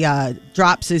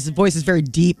drops his voice is very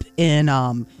deep in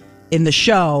the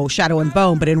show Shadow and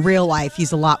Bone, but in real life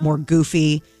he's a lot more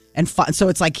goofy and fun. So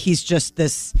it's like he's just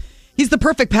this. He's the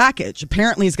perfect package.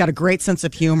 Apparently, he's got a great sense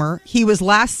of humor. He was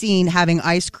last seen having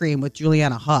ice cream with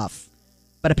Juliana Hough,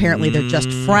 but apparently they're just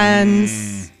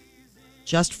friends.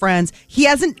 Just friends. He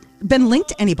hasn't been linked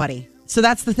to anybody. So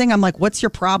that's the thing. I'm like, what's your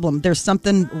problem? There's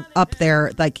something up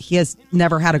there. Like, he has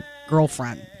never had a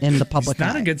girlfriend in the public eye.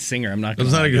 He's not a good singer. I'm not going to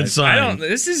It's not a good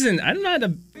sign. I'm not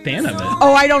a fan of it.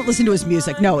 Oh, I don't listen to his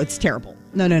music. No, it's terrible.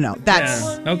 No. That's...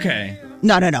 Yeah. Okay.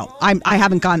 No. I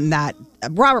haven't gotten that.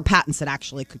 Robert Pattinson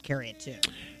actually could carry it too.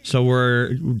 So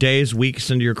we're days, weeks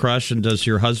into your crush, and does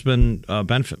your husband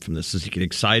benefit from this? Does he get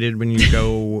excited when you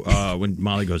go, when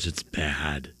Molly goes, it's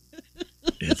bad.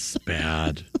 It's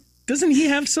bad. Doesn't he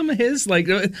have some of his? Like,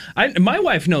 my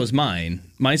wife knows mine,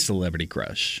 my celebrity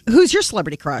crush. Who's your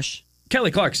celebrity crush?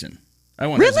 Kelly Clarkson.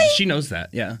 Really? She knows that,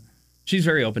 yeah. She's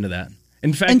very open to that.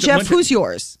 In fact, and Jeff, who's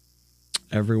yours?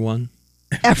 Everyone.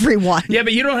 Yeah,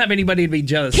 but you don't have anybody to be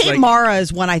jealous. Kate Mara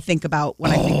is one I think about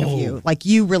when I think of you. Like,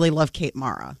 you really love Kate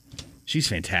Mara. She's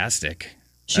fantastic.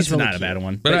 She's That's really not cute. a bad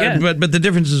one. But the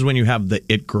difference is when you have the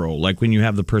it girl, like when you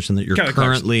have the person that you're Kelly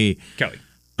currently Kelly.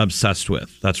 obsessed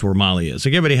with. That's where Molly is.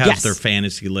 Like everybody has Yes. their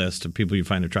fantasy list of people you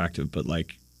find attractive, but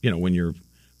like, when you're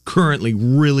currently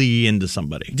really into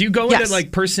somebody. Do you go with it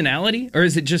like personality, or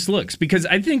is it just looks? Because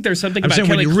I think there's something I'm about saying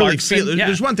Kelly when you really Clarkson. feel it, yeah.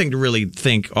 there's one thing to really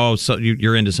think, so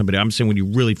you're into somebody. I'm saying when you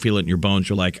really feel it in your bones,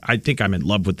 you're like, I think I'm in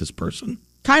love with this person.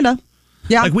 Kind of.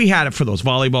 Yeah. Like we had it for those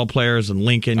volleyball players in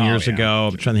Lincoln years yeah. ago.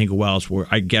 I'm trying to think of who else. Where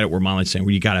I get it where Molly's saying,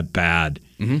 where you got it bad.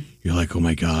 Mm-hmm. You're like, oh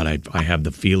my God, I have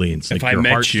the feelings. Like If I your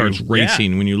met heart you, starts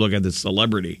racing yeah. when you look at this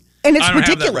celebrity. And it's I don't have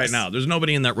ridiculous. that right now. There's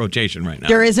nobody in that rotation right now.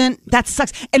 There isn't. That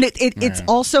sucks. And it's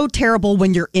also terrible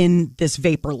when you're in this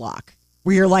vapor lock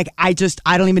where you're like, I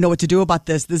don't even know what to do about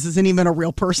this. This isn't even a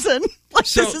real person.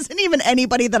 This isn't even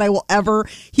anybody that I will ever.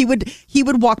 He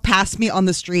would walk past me on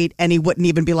the street and he wouldn't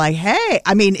even be like, hey.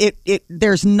 I mean,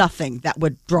 there's nothing that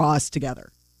would draw us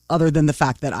together other than the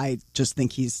fact that I just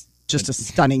think he's just a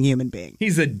stunning human being.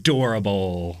 He's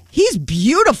adorable. He's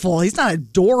beautiful. He's not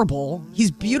adorable.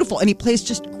 He's beautiful. And he plays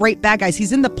just great bad guys.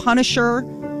 He's in The Punisher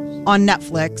on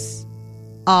Netflix.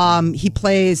 He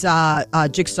plays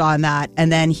Jigsaw in that.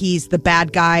 And then he's the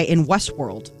bad guy in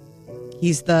Westworld.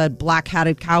 He's the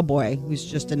black-hatted cowboy who's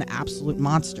just an absolute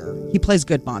monster. He plays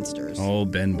good monsters. Oh,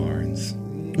 Ben Barnes.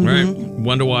 All right.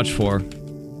 One to watch for.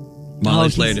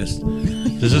 Molly's latest.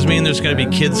 Does this mean there's going to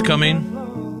be kids coming?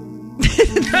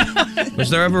 Was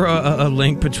there ever a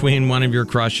link between one of your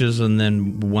crushes and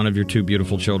then one of your two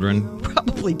beautiful children?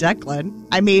 Probably Declan.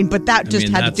 I mean, but that just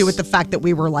had to do with the fact that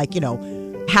we were like,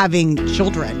 having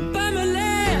children.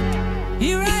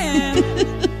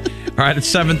 All right,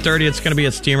 it's 7:30. It's going to be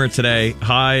a steamer today.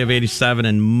 High of 87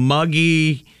 and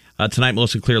muggy. Tonight,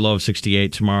 mostly clear, low of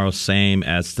 68. Tomorrow, same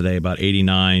as today, about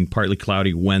 89. Partly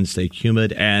cloudy Wednesday,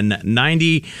 humid and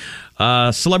 90.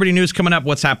 Celebrity news coming up.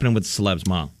 What's happening with celebs,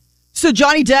 Mom? So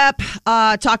Johnny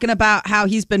Depp talking about how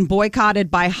he's been boycotted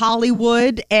by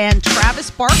Hollywood, and Travis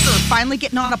Barker finally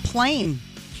getting on a plane.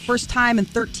 First time in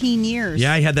 13 years.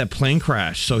 Yeah, he had that plane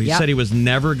crash. So he said he was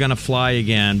never going to fly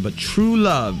again. But true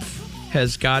love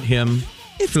has got him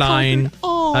flying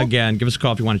again. Give us a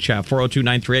call if you want to chat.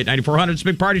 402-938-9400. It's a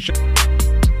Big Party Show.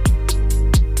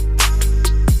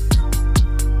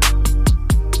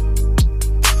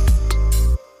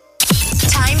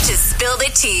 Time to spill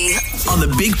the tea on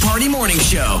the Big Party Morning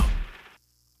Show.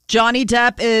 Johnny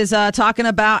Depp is talking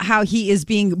about how he is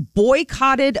being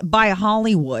boycotted by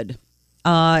Hollywood.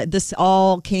 This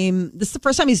is the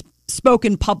first time he's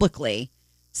spoken publicly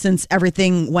since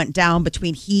everything went down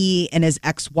between he and his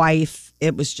ex-wife.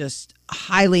 It was just a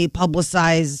highly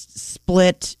publicized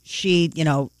split. She,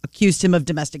 accused him of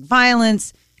domestic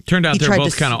violence. Turned out they're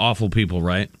both kind of awful people,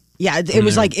 right? Yeah, it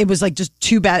was like just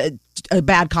a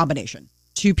bad combination.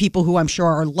 Two people who I'm sure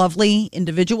are lovely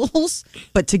individuals,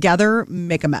 but together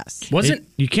make a mess.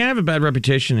 You can't have a bad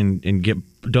reputation and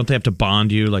don't they have to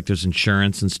bond you? Like there's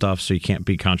insurance and stuff, so you can't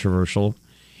be controversial.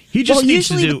 He just needs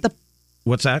to do.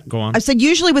 What's that? Go on. I said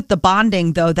usually with the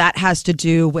bonding, though, that has to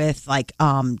do with like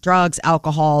drugs,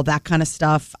 alcohol, that kind of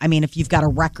stuff. I mean, if you've got a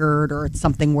record or it's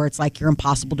something where it's like you're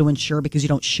impossible to insure because you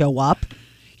don't show up.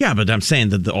 Yeah, but I'm saying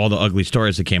that all the ugly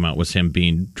stories that came out was him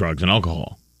being drugs and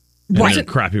alcohol. Right. A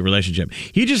crappy relationship.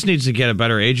 He just needs to get a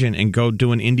better agent and go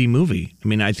do an indie movie. I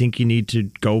mean, I think you need to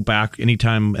go back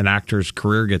anytime an actor's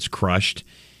career gets crushed.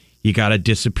 You got to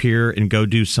disappear and go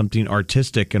do something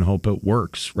artistic and hope it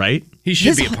works, right? He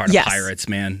should be a part of Pirates,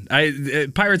 man.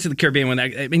 Pirates of the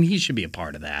Caribbean. He should be a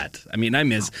part of that. I mean, I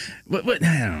miss. I don't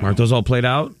know. Aren't those all played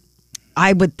out?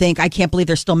 I would think. I can't believe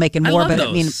they're still making more, but I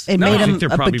mean, it made him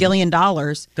 $1 billion.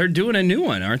 They're doing a new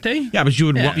one, aren't they? Yeah, but you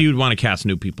would want to cast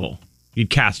new people. You'd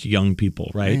cast young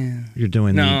people, right? Yeah. You're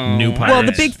doing the new Pirates. Well,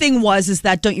 the big thing is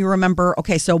that, don't you remember?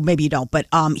 Okay, so maybe you don't, but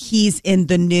he's in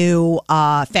the new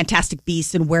Fantastic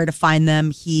Beasts and Where to Find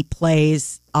Them. He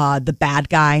plays the bad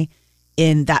guy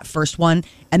in that first one,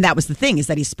 and that was the thing, is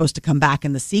that he's supposed to come back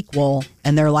in the sequel,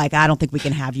 and they're like, I don't think we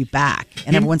can have you back.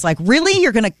 And everyone's like, really?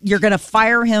 You're gonna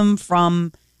fire him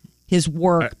from his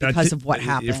work because of what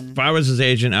happened? If I was his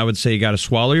agent, I would say you got to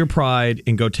swallow your pride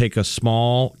and go take a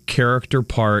small character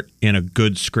part in a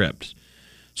good script.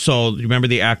 So you remember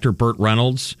the actor Burt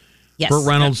Reynolds? Yes. Burt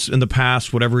Reynolds in the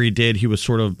past, whatever he did, he was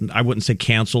sort of, I wouldn't say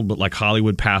canceled, but like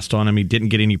Hollywood passed on him. He didn't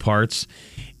get any parts.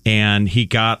 And he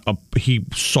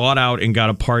sought out and got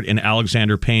a part in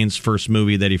Alexander Payne's first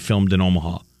movie that he filmed in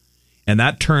Omaha. And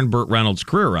that turned Burt Reynolds'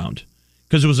 career around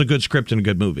because it was a good script and a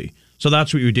good movie. So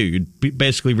that's what you do. You'd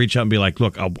basically reach out and be like,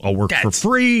 look, I'll work for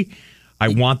free. I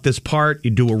want this part. You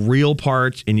do a real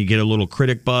part and you get a little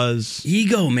critic buzz.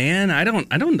 Ego, man. I don't.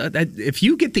 If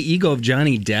you get the ego of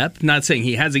Johnny Depp, not saying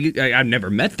he has I've never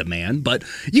met the man, but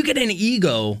you get an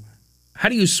ego. How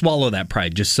do you swallow that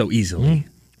pride just so easily?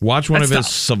 Watch one of his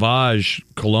Sauvage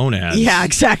cologne ads. Yeah,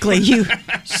 exactly.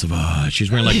 Sauvage.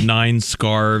 He's wearing like 9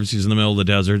 scarves. He's in the middle of the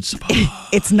desert. Sauvage.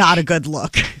 It's not a good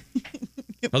look.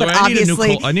 By the way,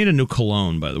 I need a new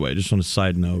cologne, by the way, just on a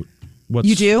side note.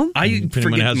 You do? If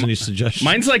anyone has any suggestions.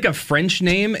 Mine's like a French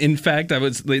name. In fact, I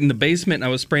was in the basement and I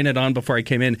was spraying it on before I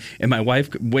came in, and my wife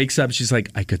wakes up. She's like,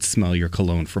 I could smell your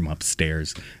cologne from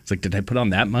upstairs. It's like, did I put on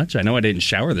that much? I know I didn't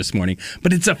shower this morning,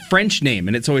 but it's a French name,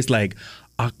 and it's always like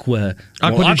Aqua de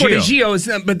Gio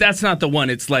is, but that's not the one.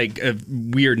 It's like a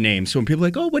weird name. So when people are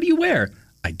like, oh, what do you wear?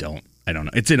 I don't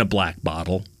know. It's in a black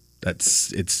bottle.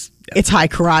 It's high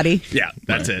karate. Yeah,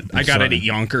 that's it. I got it at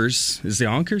Yonkers. Is the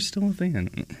Yonkers still a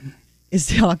thing? Is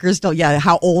the Yonkers still? Yeah.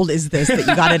 How old is this that you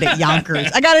got it at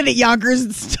Yonkers? I got it at Yonkers.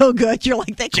 It's still good. You're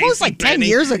like, they closed like 10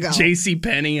 years ago.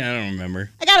 JCPenney. I don't remember.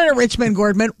 I got it at Richmond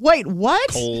Gordman. Wait, what?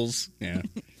 Kohl's. Yeah.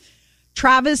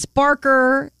 Travis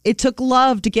Barker. It took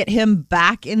love to get him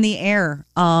back in the air.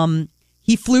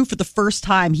 He flew for the first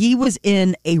time. He was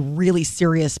in a really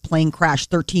serious plane crash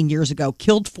 13 years ago.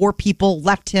 Killed 4 people.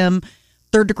 Left him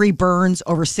third-degree burns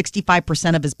over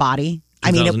 65% of his body.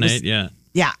 I mean, it was.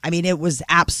 Yeah, I mean, it was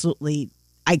absolutely,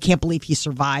 I can't believe he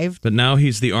survived. But now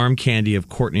he's the arm candy of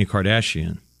Kourtney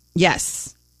Kardashian.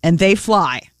 Yes, and they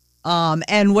fly.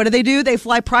 And what do? They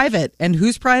fly private. And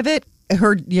who's private?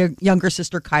 Her younger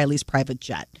sister Kylie's private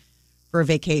jet for a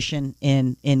vacation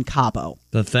in Cabo.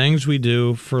 The things we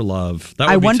do for love.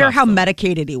 I wonder how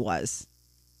medicated he was.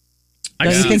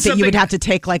 Don't you think that you would have to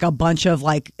take like a bunch of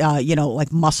like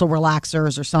muscle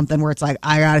relaxers or something where it's like,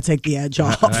 I got to take the edge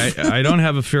off? I don't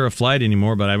have a fear of flight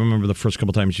anymore, but I remember the first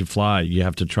couple times you fly, you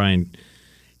have to try and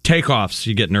takeoffs.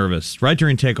 You get nervous right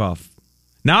during takeoff.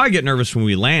 Now I get nervous when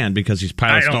we land because these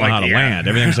pilots don't know how to land.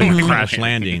 Everything's like a crash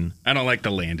landing. I don't like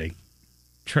the landing.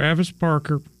 Travis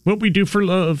Barker, what we do for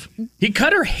love. He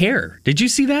cut her hair. Did you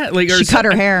see that? She cut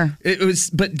her hair.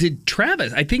 But did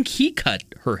Travis? I think he cut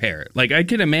her hair. Like, I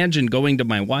can imagine going to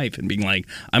my wife and being like,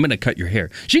 "I'm going to cut your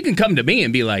hair." She can come to me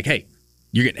and be like, "Hey,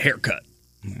 you're getting a haircut."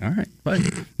 All right,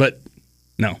 but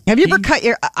no. Have you ever cut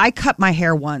your? I cut my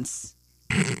hair once.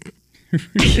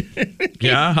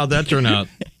 Yeah, how'd that turn out?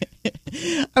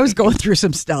 I was going through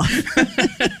some stuff.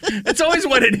 That's always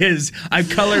what it is. I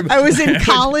was in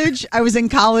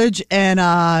college, and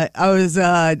I was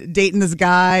dating this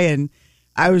guy, and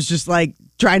I was just like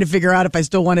trying to figure out if I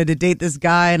still wanted to date this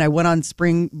guy. And I went on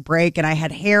spring break, and I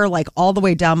had hair like all the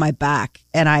way down my back.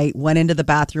 And I went into the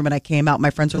bathroom, and I came out.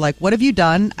 My friends were like, "What have you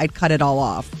done?" I'd cut it all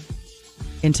off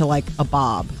into like a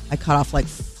bob. I cut off like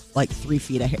 3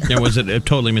 feet of hair. Yeah, was it a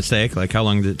totally mistake? Like, how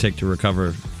long did it take to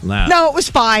recover from that? No, it was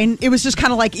fine. It was just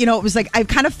kind of like, it was like, I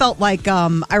kind of felt like,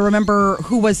 I remember,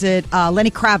 who was it?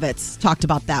 Lenny Kravitz talked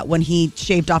about that when he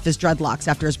shaved off his dreadlocks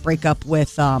after his breakup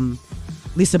with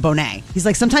Lisa Bonet. He's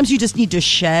like, sometimes you just need to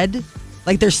shed.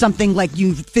 Like, there's something like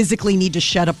you physically need to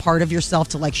shed a part of yourself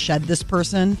to like shed this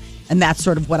person. And that's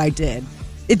sort of what I did.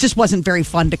 It just wasn't very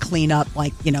fun to clean up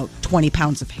 20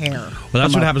 pounds of hair. Well,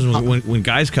 that's what happens when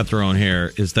guys cut their own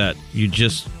hair, is that you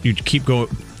keep going.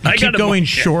 You keep going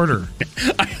shorter.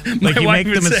 Like you make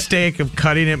the mistake of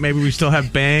cutting it. Maybe we still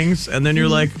have bangs, and then you're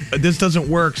like, this doesn't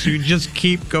work. So you just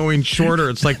keep going shorter.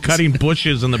 It's like cutting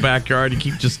bushes in the backyard. You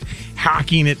keep just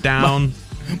hacking it down.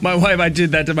 My wife, I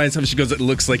did that to myself. She goes, "It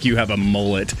looks like you have a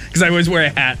mullet." Because I always wear a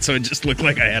hat, so it just looked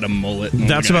like I had a mullet.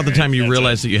 That's about the time you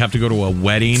realize that you have to go to a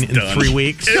wedding in 3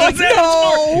 weeks. You're like,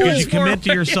 no! Because you commit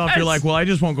to yourself. Yes. You're like, well, I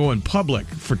just won't go in public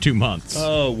for 2 months.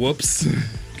 Oh, whoops. All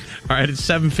right, it's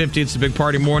 7:50. It's the Big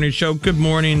Party Morning Show. Good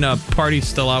morning. Party's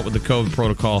still out with the COVID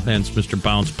protocol, hence Mr.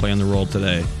 Bounce playing the role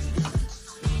today.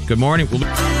 Good morning.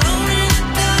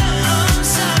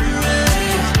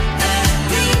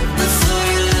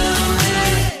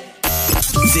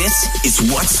 This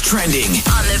is what's trending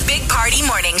on the Big Party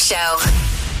Morning Show.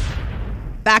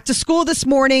 Back to school this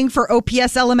morning for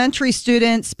OPS elementary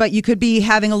students, but you could be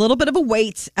having a little bit of a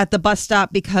wait at the bus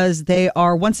stop because they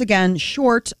are once again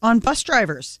short on bus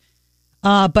drivers.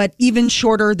 But even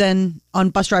shorter than on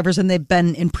bus drivers than they've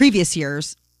been in previous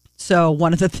years. So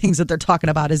one of the things that they're talking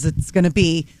about is it's going to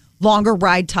be longer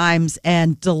ride times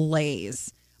and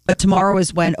delays. But tomorrow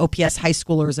is when OPS high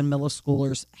schoolers and middle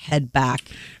schoolers head back.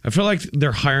 I feel like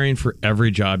they're hiring for every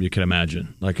job you can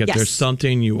imagine. Like if there's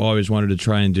something you always wanted to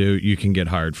try and do, you can get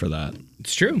hired for that.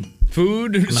 It's true.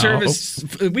 Food service.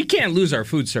 We can't lose our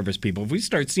food service people. If we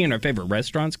start seeing our favorite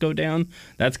restaurants go down,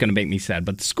 that's going to make me sad.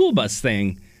 But the school bus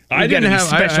thing, I didn't have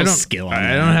special skill on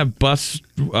that. I don't have bus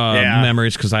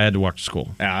memories because I had to walk to school.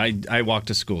 Yeah, I walked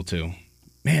to school too.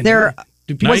 Man, now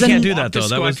you can't do that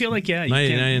though. I feel like you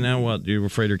can't. Now what? You're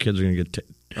afraid your kids are going to get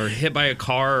or hit by a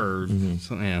car or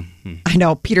something. Yeah. I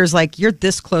know. Peter's like, you're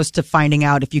this close to finding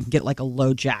out if you can get like a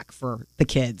low jack for the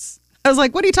kids. I was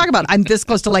like, what are you talking about? I'm this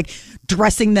close to like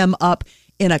dressing them up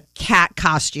in a cat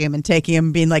costume and taking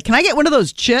them being like, can I get one of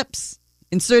those chips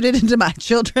inserted into my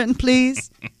children, please?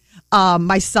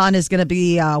 My son is going to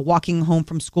be walking home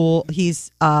from school.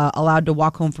 He's allowed to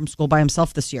walk home from school by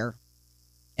himself this year.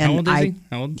 And how old is he?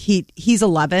 How old? He's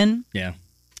 11. Yeah.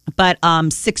 But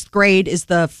sixth grade is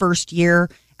the first year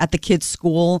at the kids'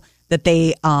 school that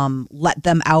they let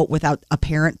them out without a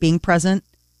parent being present.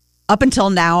 Up until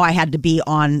now, I had to be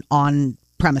on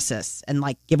premises and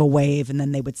like give a wave, and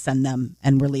then they would send them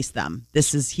and release them.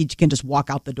 He can just walk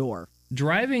out the door.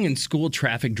 Driving in school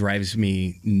traffic drives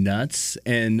me nuts,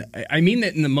 and I mean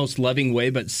that in the most loving way,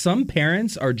 but some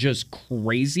parents are just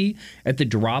crazy at the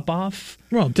drop-off.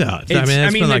 Well, duh. It's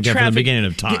been like that from the beginning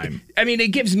of time. I mean,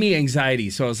 it gives me anxiety,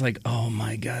 so I was like, oh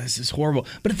my God, this is horrible.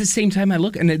 But at the same time, I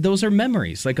look, and those are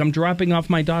memories. Like I'm dropping off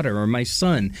my daughter or my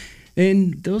son,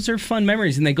 and those are fun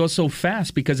memories, and they go so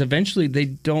fast because eventually they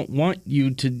don't want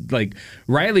you to, like,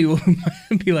 Riley will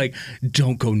be like,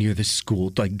 don't go near the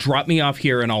school. Like, drop me off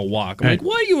here and I'll walk. I'm like,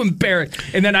 why are you embarrassed?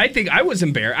 And then I think I was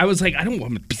embarrassed. I was like, I don't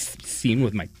want to be seen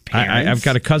with my parents. I've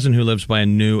got a cousin who lives by a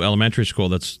new elementary school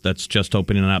that's just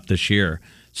opening up this year.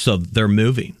 So they're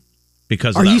moving.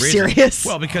 Because of Are that you reason. serious?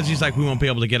 Well, because he's like, we won't be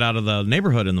able to get out of the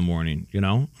neighborhood in the morning, you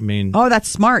know? I mean... Oh, that's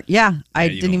smart. Yeah. I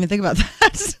didn't even think about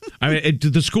that. I mean,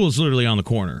 the school is literally on the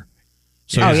corner.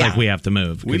 So he's like, we have to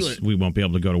move because we won't be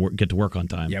able to go to work, get to work on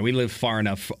time. Yeah, we live far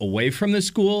enough away from the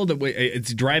school that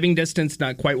it's driving distance,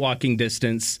 not quite walking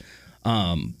distance.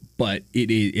 But it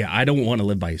is, yeah, I don't want to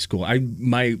live by a school.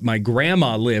 My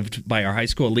grandma lived by our high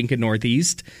school, Lincoln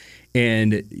Northeast,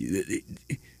 and...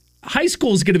 High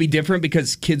school is going to be different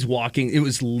because kids walking, it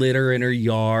was litter in her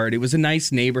yard. It was a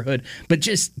nice neighborhood, but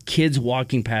just kids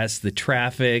walking past the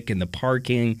traffic and the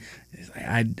parking.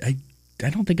 I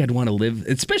don't think I'd want to live,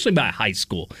 especially by high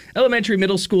school. Elementary,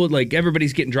 middle school, like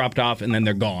everybody's getting dropped off and then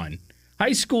they're gone.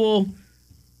 High school,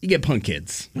 you get punk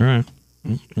kids. All right.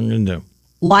 What are you going to do?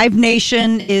 Live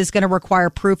Nation is going to require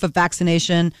proof of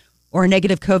vaccination or a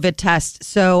negative COVID test.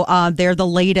 So they're the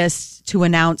latest to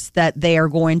announce that they are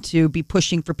going to be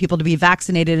pushing for people to be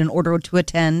vaccinated in order to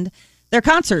attend their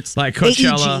concerts. Like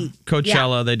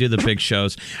Coachella, they do the big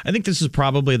shows. I think this is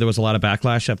probably, there was a lot of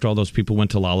backlash after all those people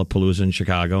went to Lollapalooza in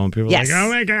Chicago, and people were like, oh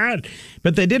my God.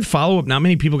 But they did follow up. Not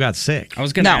many people got sick. I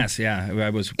was going to ask, yeah.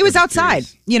 It was outside,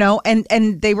 you know,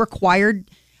 and they required...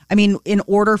 I mean, in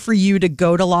order for you to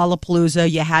go to Lollapalooza,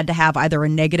 you had to have either a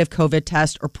negative COVID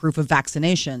test or proof of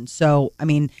vaccination. So, I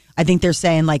mean, I think they're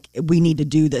saying, like, we need to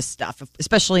do this stuff,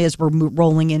 especially as we're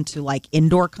rolling into, like,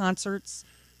 indoor concerts.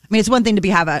 I mean, it's one thing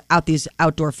to have out these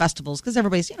outdoor festivals because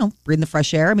everybody's, you know, breathing the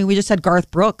fresh air. I mean, we just had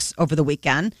Garth Brooks over the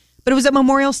weekend, but it was at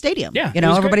Memorial Stadium. Yeah, you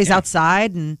know, everybody's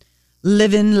outside and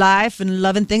living life and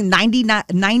loving things.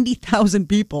 90,000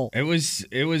 people. It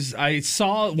was, I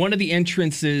saw one of the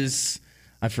entrances...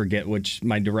 I forget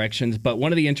my directions, but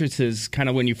one of the entrances, kind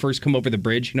of when you first come over the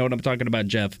bridge, you know what I'm talking about,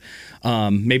 Jeff?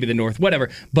 Maybe the north, whatever.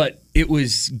 But it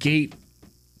was gate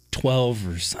 12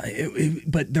 or something.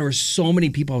 But there were so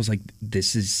many people. I was like,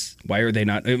 why are they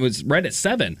not? It was right at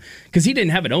 7 because he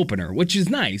didn't have an opener, which is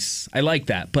nice. I like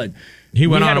that. But he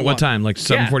went on at what time? Like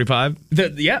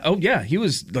 7:45? Yeah. He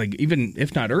was like, even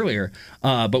if not earlier.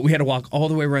 But we had to walk all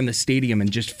the way around the stadium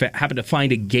and just happened to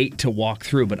find a gate to walk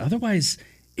through. But otherwise...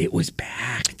 It was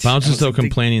packed. Bounce is still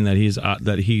complaining that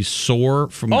he's sore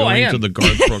from going to the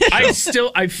Garth Brooks show.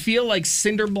 I feel like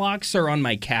cinder blocks are on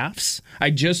my calves. I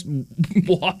just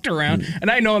walked around,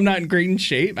 and I know I'm not in great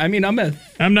shape. I mean, I'm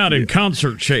not in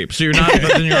concert shape, so you're not. But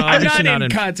then you're obviously not in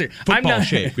concert football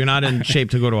shape. You're not in shape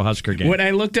to go to a Husker game. When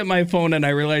I looked at my phone and I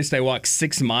realized I walked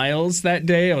 6 miles that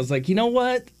day, I was like, you know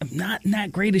what? I'm not in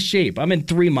that great a shape. I'm in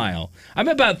 3 mile. I'm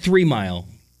about 3 mile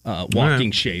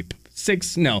walking shape.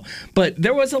 6, no. But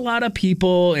there was a lot of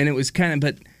people, and it was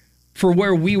but for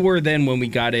where we were then when we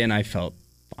got in, I felt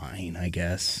fine, I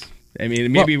guess. I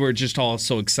mean, maybe we're just all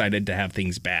so excited to have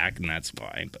things back, and that's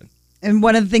fine. But and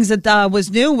one of the things that was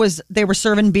new was they were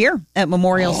serving beer at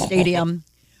Memorial Stadium.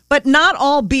 But not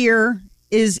all beer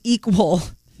is equal.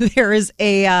 There is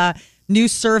a new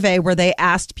survey where they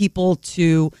asked people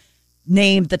to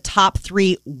name the top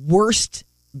 3 worst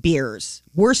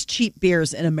cheap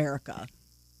beers in America.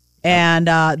 And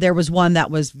there was one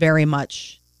that was very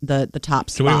much the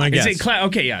top spot. So we want to guess.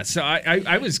 Okay, yeah. So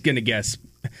I was going to guess.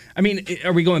 I mean,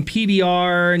 are we going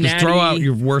PBR, Just Natty? throw out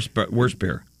your worst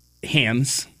beer.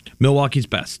 Hamm's. Milwaukee's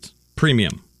Best.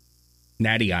 Premium.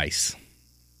 Natty Ice.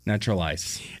 Natural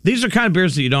Ice. These are kind of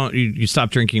beers that you stop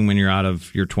drinking when you're out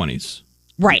of your 20s.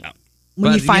 Right.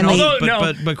 when you finally.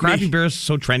 But crappy beer is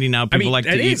so trendy now. People like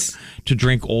to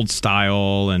drink old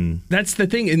style, and that's the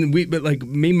thing. And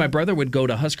me and my brother would go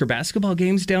to Husker basketball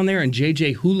games down there, and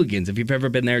JJ Hooligans. If you've ever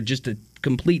been there, just a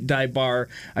complete dive bar.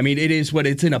 I mean,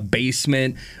 it's in a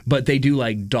basement, but they do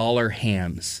like dollar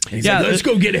hams. And he's like, let's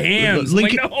go get hams.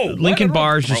 Lincoln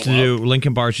Bars used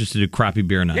to do crappy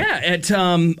beer night. Yeah,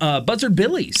 at Buzzard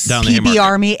Billy's down the PB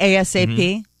Army ASAP.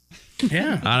 Mm-hmm.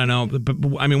 Yeah, I don't know,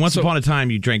 but I mean, once upon a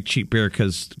time, you drank cheap beer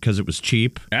because it was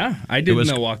cheap. Yeah, I did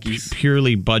Milwaukee's.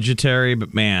 Purely budgetary,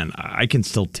 but man, I can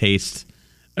still taste.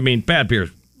 I mean, bad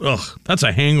beer. Ugh, that's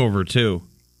a hangover too.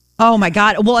 Oh my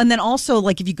God! Well, and then also,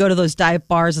 like, if you go to those dive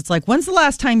bars, it's like, when's the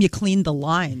last time you cleaned the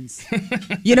lines?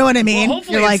 You know what I mean? Well,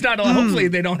 hopefully it's not. Hopefully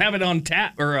they don't have it on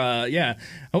tap, or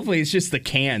hopefully it's just the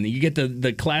can. You get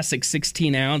the classic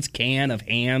 16-ounce can of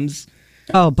hams.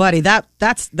 Oh, buddy,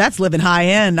 that's living high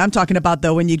end. I'm talking about,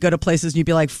 though, when you go to places and you'd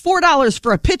be like, $4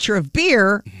 for a pitcher of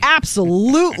beer?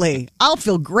 Absolutely. I'll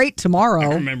feel great tomorrow.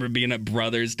 I remember being at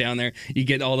Brothers down there. You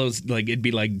get all those, like, it'd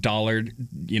be like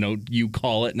 $1, you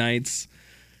call it nights.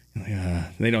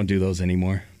 They don't do those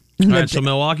anymore. All right, so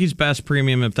Milwaukee's Best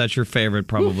Premium, if that's your favorite,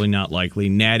 probably not likely.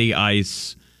 Natty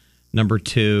Ice, number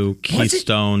 2.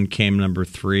 Keystone came number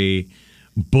 3.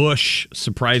 Busch,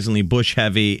 surprisingly, Busch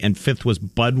Heavy, and 5th was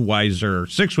Budweiser.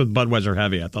 6th was Budweiser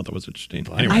Heavy. I thought that was interesting.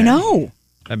 Anyway, I know.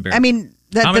 I mean,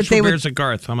 how much for beers at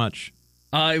Garth? How much?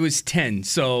 It was 10.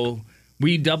 So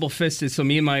we double fisted. So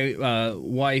me and my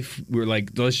wife were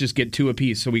like, let's just get 2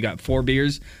 apiece. So we got 4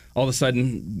 beers. All of a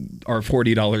sudden, our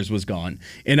 $40 was gone.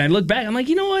 And I look back, I'm like,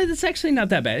 you know what? It's actually not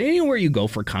that bad. Anywhere you go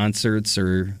for concerts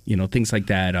or things like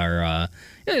that are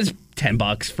it's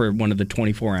 $10 for one of the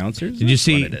 24 ounces. Did you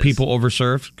see people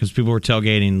overserved because people were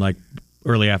tailgating like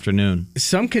early afternoon?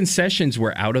 Some concessions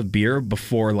were out of beer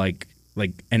before like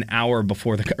an hour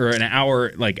before an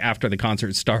hour like after the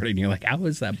concert started. And you're like, how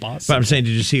is that possible? But I'm saying,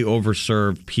 did you see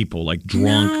overserved people, like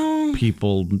drunk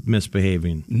people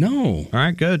misbehaving? No. All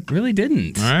right, good. Really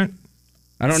didn't. All right.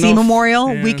 I don't know. See, Memorial,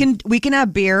 we can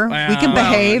have beer. We can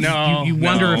behave. You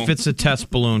wonder if it's a test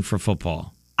balloon for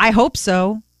football. I hope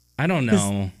so. I don't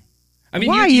know. I mean,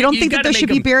 why? You don't think that there should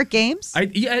be beer at games? I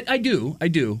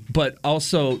do. But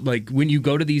also, like, when you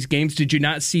go to these games, did you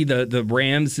not see the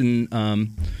Rams and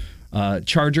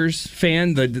Chargers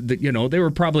fan? They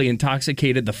were probably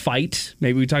intoxicated. The fight.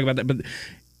 Maybe we talk about that, but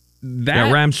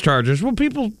Rams Chargers. Well,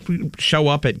 people show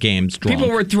up at games drunk.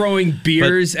 People were throwing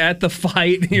beers at the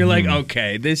fight. And you're like,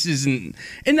 okay, this isn't,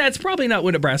 and that's probably not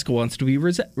what Nebraska wants to be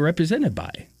represented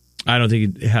by. I don't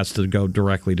think it has to go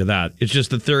directly to that. It's just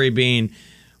the theory being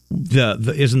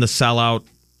isn't the sellout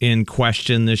in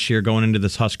question this year going into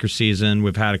this Husker season.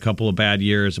 We've had a couple of bad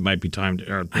years. It might be time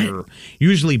to.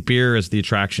 Usually, beer is the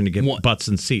attraction to get butts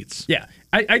and seats. Yeah,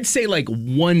 I'd say like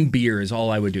 1 beer is all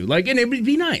I would do. Like, and it would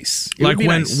be nice.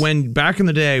 When back in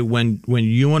the day when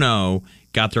UNO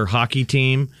got their hockey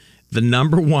team. The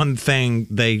number one thing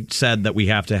they said that we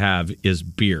have to have is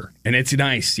beer. And it's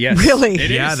nice, yes. Really?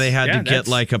 Yeah, they had to get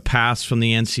like a pass from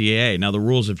the NCAA. Now, the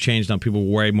rules have changed. Now, people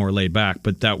were way more laid back.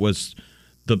 But that was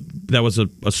a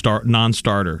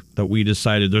non-starter that we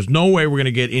decided there's no way we're going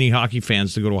to get any hockey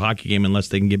fans to go to a hockey game unless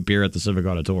they can get beer at the Civic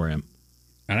Auditorium.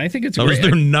 And I think it's that was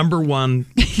their number one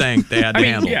thing they had to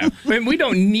handle. Yeah, I mean, we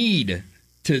don't need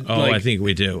to. I think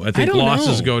we do. I think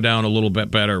losses go down a little bit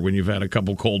better when you've had a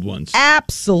couple cold ones.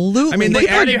 Absolutely. I mean,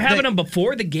 are they having them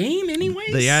before the game,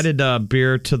 anyways? They added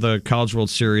beer to the College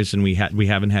World Series, and we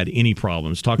haven't had any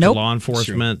problems. Talk to law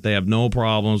enforcement; they have no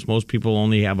problems. Most people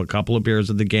only have a couple of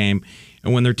beers at the game,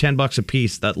 and when they're $10 a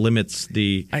piece, that limits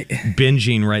the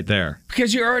binging right there.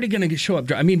 Because you're already going to show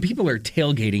up. I mean, people are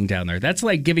tailgating down there. That's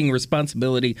like giving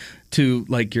responsibility to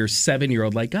like your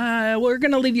 7-year-old. Like, we're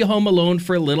going to leave you home alone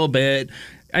for a little bit.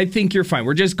 I think you're fine.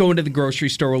 We're just going to the grocery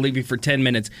store. We'll leave you for 10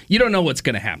 minutes. You don't know what's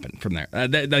going to happen from there.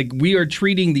 Like, we are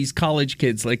treating these college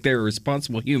kids like they're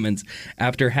responsible humans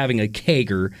after having a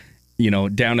kegger,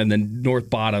 down in the North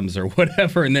Bottoms or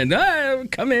whatever. And then,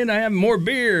 come in, I have more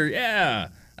beer. Yeah.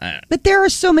 But there are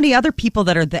so many other people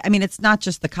that are I mean, it's not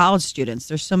just the college students.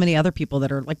 There's so many other people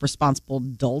that are like responsible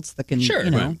adults that can,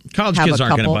 College kids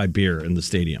aren't going to buy beer in the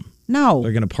stadium. No.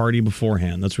 They're going to party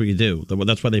beforehand. That's what you do.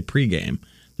 That's why they pregame.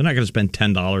 They're not going to spend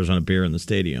 $10 on a beer in the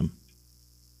stadium.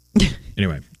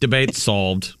 Anyway, debate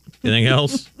solved. Anything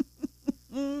else?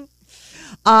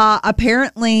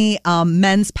 Apparently,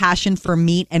 men's passion for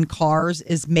meat and cars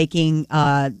is making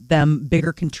them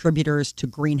bigger contributors to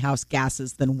greenhouse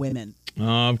gases than women.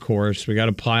 Of course. We got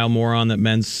to pile more on that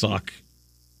men suck.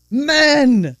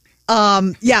 Men!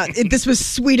 This was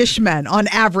Swedish men, on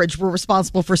average, were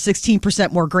responsible for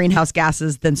 16% more greenhouse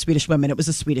gases than Swedish women. It was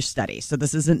a Swedish study. So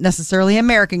this isn't necessarily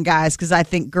American, guys, because I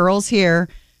think girls here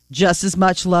just as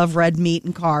much love red meat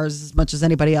and cars as much as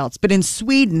anybody else. But in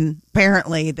Sweden,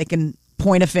 apparently, they can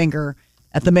point a finger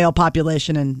at the male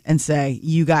population and say,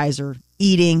 you guys are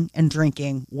eating and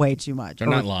drinking way too much. They're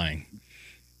not lying.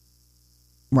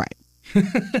 Right.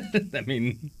 I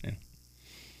mean, yeah.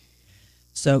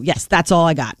 So, yes, that's all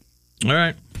I got. All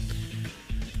right.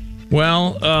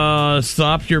 Well,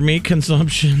 stop your meat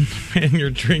consumption and your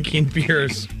drinking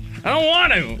beers. I don't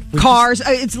want to. Cars.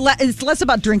 It's less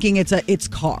about drinking. It's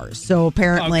cars. So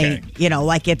apparently,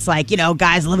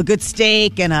 guys love a good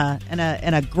steak and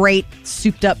a great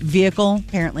souped up vehicle.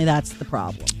 Apparently, that's the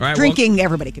problem. All right, drinking,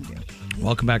 everybody can do.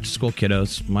 Welcome back to school,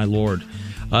 kiddos. My Lord,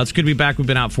 it's good to be back. We've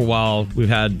been out for a while. We've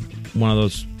had one of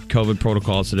those COVID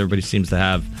protocols that everybody seems to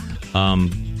have.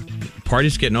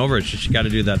 Party's getting over it. Just you got to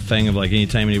do that thing of like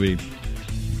anytime anybody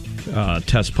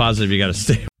tests positive, you got to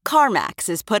stay. CarMax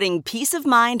is putting peace of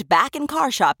mind back in car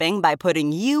shopping by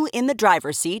putting you in the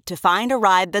driver's seat to find a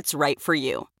ride that's right for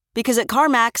you. Because at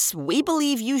CarMax, we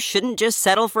believe you shouldn't just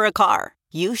settle for a car.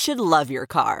 You should love your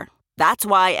car. That's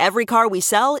why every car we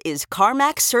sell is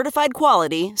CarMax certified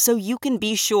quality, so you can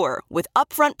be sure with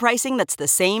upfront pricing that's the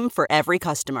same for every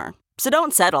customer. So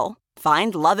don't settle.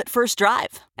 Find love at first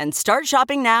drive and start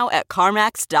shopping now at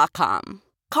CarMax.com.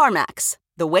 CarMax,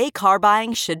 the way car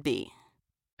buying should be.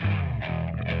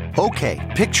 Okay,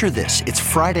 picture this. It's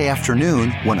Friday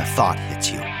afternoon when a thought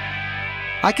hits you.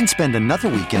 I can spend another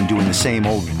weekend doing the same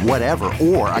old whatever,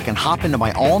 or I can hop into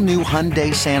my all-new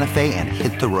Hyundai Santa Fe and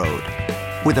hit the road.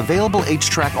 With available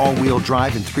H-Track all-wheel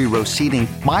drive and 3-row seating,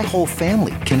 my whole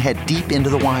family can head deep into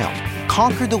the wild.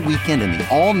 Conquer the weekend in the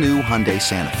all-new Hyundai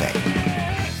Santa Fe.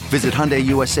 Visit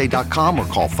HyundaiUSA.com or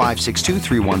call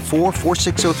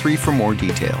 562-314-4603 for more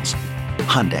details.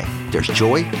 Hyundai, there's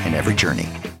joy in every journey.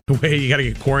 Wait, you got to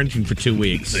get quarantined for 2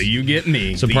 weeks. So you get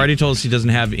me. So Party told us he doesn't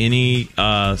have any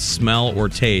smell or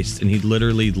taste, and he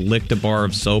literally licked a bar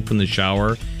of soap in the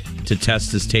shower to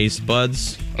test his taste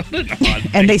buds.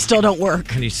 And they still don't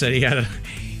work. And he said he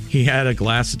had a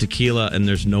glass of tequila, and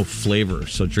there's no flavor.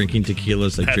 So drinking tequila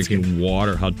is like drinking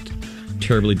water. How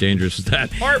terribly dangerous is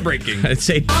that? Heartbreaking. I'd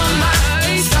say.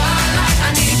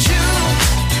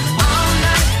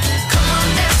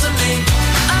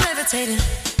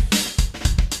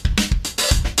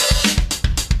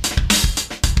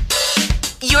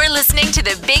 You're listening to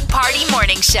the Big Party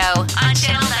Morning Show on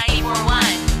Channel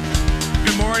 94.1.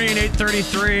 Good morning,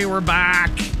 8:33. We're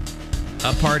back.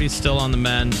 Party's still on the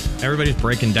mend. Everybody's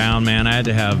breaking down, man. I had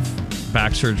to have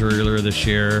back surgery earlier this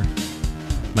year.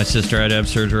 My sister had to have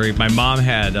surgery. My mom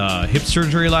had hip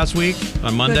surgery last week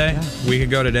on Monday. A week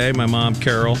ago today, my mom,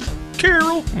 Carol.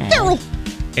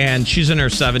 And she's in her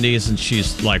 70s, and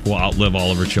she's like, will outlive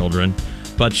all of her children.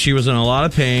 But she was in a lot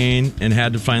of pain and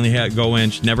had to finally go in.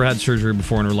 She never had surgery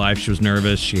before in her life. She was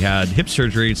nervous. She had hip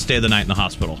surgery, stay the night in the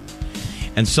hospital.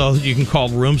 And so you can call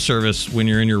room service when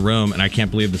you're in your room, and I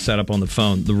can't believe the setup on the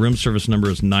phone. The room service number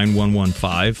is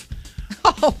 9115.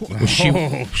 Oh.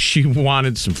 She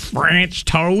wanted some French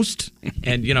toast.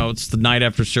 And, it's the night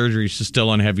after surgery. She's still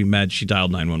on heavy meds. She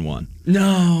dialed 911.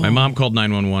 No. My mom called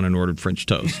 911 and ordered French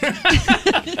toast.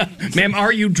 Ma'am,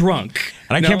 are you drunk?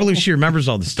 And I can't believe she remembers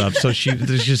all this stuff. So she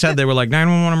said they were like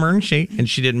 911 emergency, and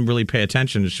she didn't really pay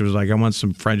attention. She was like, I want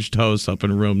some French toast up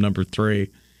in room number 3.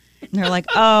 And they're like,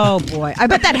 oh, boy. I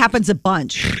bet that happens a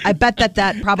bunch. I bet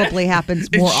that probably happens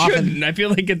more often. I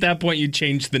feel like at that point you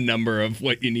change the number of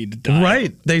what you need to dial.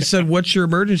 Right. They said, what's your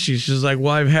emergency? She's like,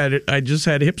 well, I just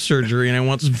had hip surgery and I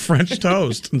want some French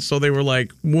toast. And so they were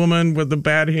like, woman with a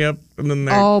bad hip. And then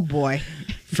they boy.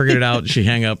 Figured it out. She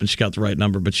hung up and she got the right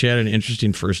number. But she had an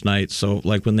interesting first night. So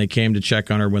like when they came to check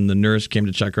on her, when the nurse came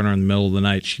to check on her in the middle of the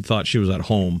night, she thought she was at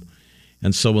home.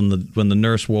 And so when the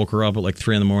nurse woke her up at like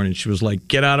 3 a.m, she was like,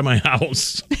 get out of my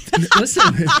house.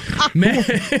 Listen, man.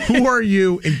 Who are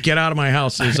you? And get out of my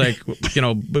house. And it's like,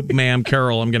 ma'am,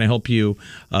 Carol, I'm going to help you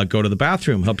go to the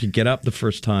bathroom, help you get up the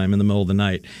first time in the middle of the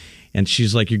night. And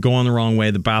she's like, you're going the wrong way.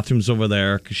 The bathroom's over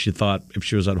there, because she thought if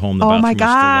she was at home, the bathroom was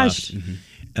still left. Mm-hmm.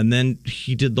 And then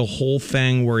he did the whole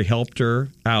thing where he helped her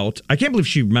out. I can't believe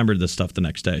she remembered this stuff the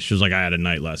next day. She was like, I had a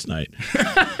night last night.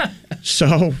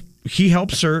 So he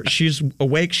helps her. She's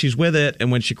awake. She's with it.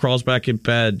 And when she crawls back in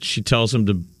bed, she tells him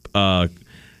to,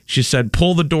 she said,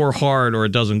 pull the door hard or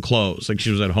it doesn't close. Like she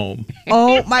was at home.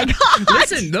 Oh, my God.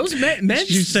 Listen, those men.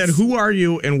 She said, who are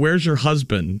you and where's your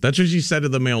husband? That's what she said to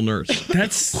the male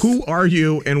nurse. Who are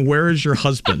you and where is your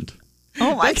husband?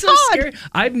 Oh my That's God. so scary.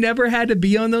 I've never had to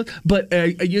be on those, but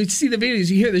you see the videos,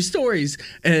 you hear the stories,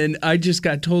 and I just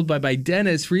got told by my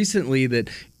dentist recently that,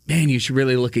 man, you should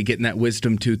really look at getting that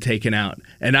wisdom tooth taken out.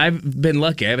 And I've been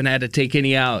lucky. I haven't had to take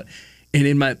any out. And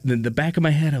in the back of my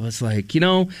head, I was like,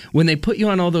 when they put you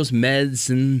on all those meds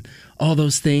and all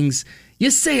those things, you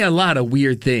say a lot of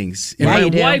weird things. And my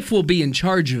wife will be in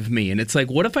charge of me. And it's like,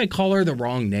 what if I call her the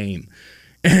wrong name?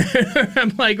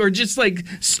 I'm like, or just like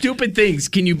stupid things.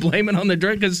 Can you blame it on the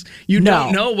drug? Because you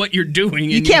don't know what you're doing.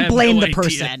 And You can't blame the idea.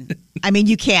 person. I mean,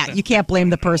 you can't. You can't blame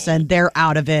the person. They're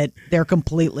out of it. They're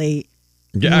completely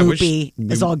loopy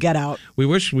as all get out. We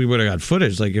wish we would have got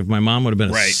footage. Like if my mom would have been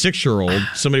a 6-year-old,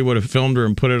 somebody would have filmed her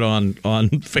and put it on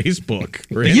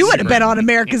Facebook. Or You would have been on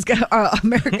America's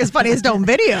Funniest Home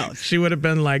Videos. She would have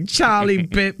been like, Charlie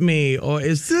bit me, or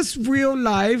is this real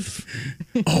life?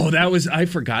 Oh, I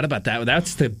forgot about that.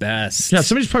 That's the best. Yeah,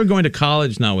 somebody's probably going to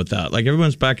college now with that. Like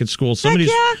everyone's back at school.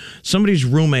 Somebody's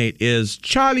roommate is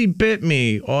Charlie bit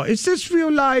me, or is this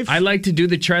real life? I like to do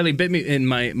the Charlie bit me, and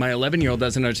my 11-year-old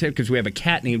doesn't understand because we have a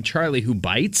cat named Charlie who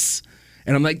bites,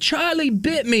 and I'm like, Charlie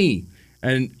bit me,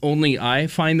 and only I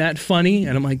find that funny,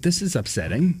 and I'm like, this is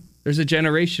upsetting. There's a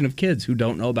generation of kids who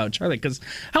don't know about Charlie, because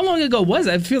how long ago was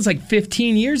that? It feels like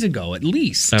 15 years ago at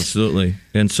least. Absolutely.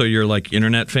 And so you're like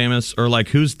internet famous, or like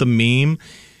who's the meme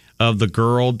of the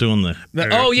girl doing the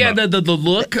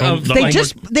look of They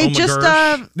just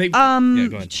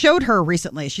showed her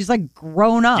recently. She's like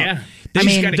grown up. Yeah.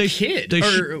 She's got a kid.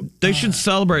 They should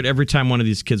celebrate every time one of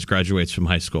these kids graduates from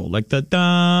high school. Like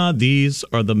these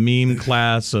are the meme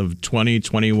class of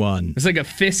 2021. It's like a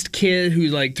fist kid who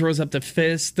like throws up the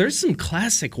fist. There's some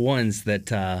classic ones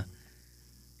that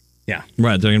yeah.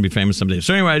 Right, they're going to be famous someday.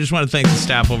 So anyway, I just want to thank the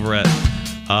staff over at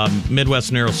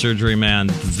Midwest Neurosurgery, man.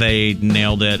 They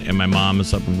nailed it, and my mom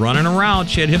is up running around.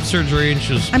 She had hip surgery, and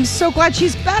she was I'm so glad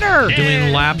she's better.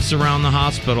 doing laps around the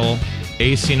hospital,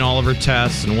 acing all of her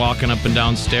tests and walking up and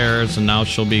down stairs, and now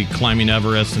she'll be climbing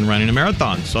Everest and running a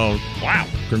marathon. So, wow,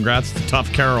 congrats to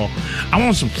Tough Carol. I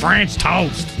want some French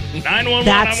toast. 911,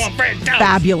 That's I want French toast.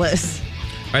 fabulous. All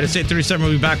right, it's 8:37.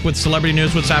 We'll be back with celebrity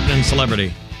news. What's happening in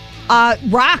celebrity?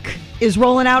 Rock is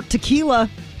rolling out tequila.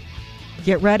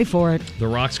 Get ready for it. The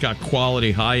Rock's got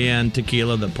quality, high-end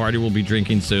tequila that Party will be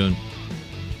drinking soon.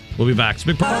 We'll be back. It's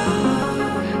Big Party.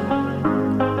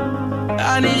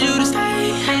 I need you to stay.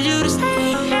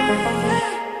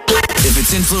 If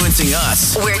it's influencing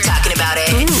us, We're talking about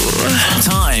it.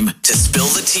 time to spill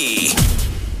the tea.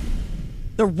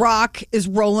 The Rock is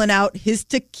rolling out his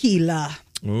tequila.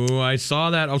 Ooh, I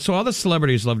saw that. Oh, so all the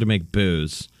celebrities love to make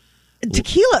booze.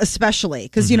 Tequila especially,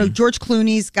 because, George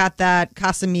Clooney's got that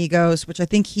Casamigos, which I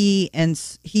think he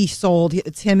sold.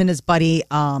 It's him and his buddy,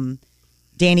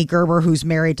 Danny Gerber, who's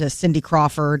married to Cindy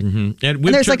Crawford. Mm-hmm. And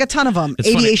there's like a ton of them.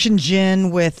 Aviation Gin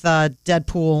with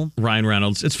Deadpool. Ryan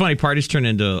Reynolds. It's funny. Party's turned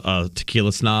into a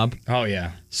tequila snob. Oh,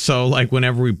 yeah. So, like,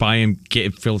 whenever we buy him,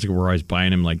 it feels like we're always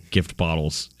buying him, like, gift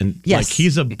bottles. And, Yes. like,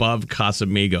 he's above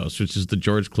Casamigos, which is the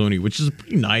George Clooney, which is a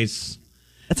pretty nice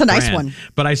That's a nice brand. one.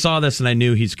 But I saw this, and I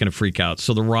knew he's going to freak out.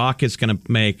 So The Rock is going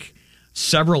to make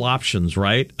several options,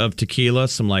 right, of tequila,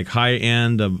 some, like,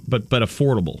 high-end, but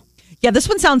affordable. Yeah, this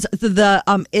one sounds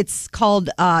it's called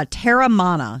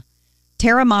Terramana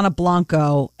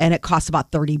Blanco, and it costs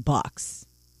about $30.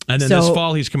 And then this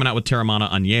fall, he's coming out with Terramana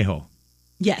Añejo.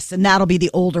 Yes, and that'll be the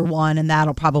older one, and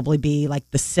that'll probably be like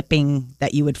the sipping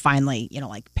that you would finally,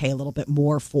 like pay a little bit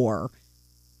more for.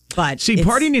 But see,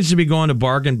 Party needs to be going to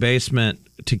bargain basement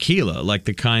tequila, like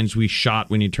the kinds we shot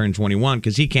when you turned 21,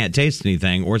 because he can't taste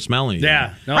anything or smell anything.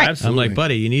 Yeah, no, Right. absolutely. I'm like,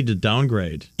 buddy, you need to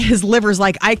downgrade. His liver's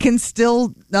like, I can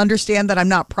still understand that I'm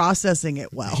not processing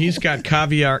it well. He's got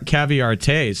caviar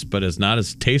taste, but it's not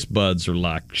his taste buds are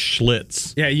like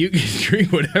Schlitz. Yeah, you can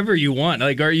drink whatever you want.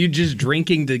 Like, are you just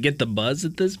drinking to get the buzz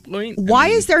at this point? Why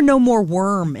is there no more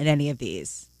worm in any of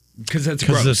these? Because that's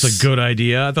a good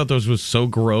idea. I thought those was so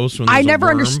gross. When I never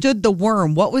understood the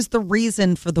worm. What was the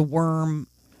reason for the worm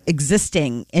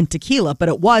existing in tequila? But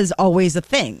it was always a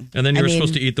thing. And then you were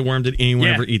supposed to eat the worm. Did anyone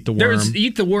ever eat the worm?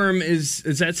 Eat the worm. Is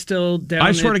that still down?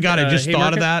 I swear to God, I just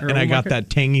thought of that, and I got Haymarket? that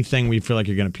tangy thing where you feel like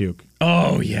you're going to puke.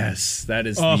 Oh, yes. That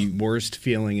is the worst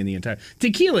feeling in the entire...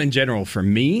 Tequila in general, for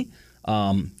me,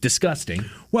 disgusting.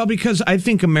 Well, because I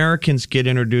think Americans get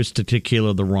introduced to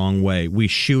tequila the wrong way. We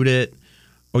shoot it,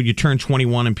 or you turn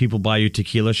 21 and people buy you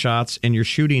tequila shots, and you're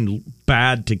shooting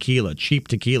bad tequila, cheap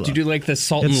tequila. Do you do like the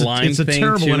salt and lime It's a thing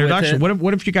terrible too introduction. with it?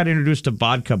 What if you got introduced to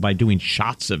vodka by doing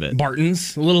shots of it?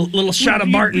 Barton's? A little shot of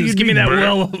Barton's. Give me that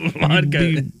well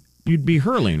vodka. you'd be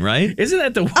hurling, right? Isn't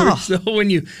that the worst though? When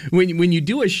you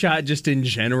do a shot just in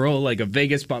general, like a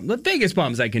Vegas bomb. The Vegas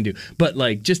bombs I can do, but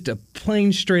like just a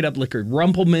plain straight up liquor,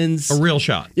 Rumpelmans, a real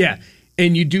shot. Yeah.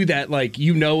 And you do that like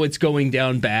it's going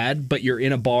down bad, but you're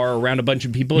in a bar around a bunch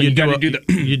of people. And you got to do the.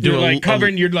 You're like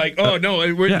covering. You're like, oh no,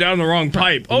 it went down the wrong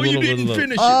pipe. Oh, you didn't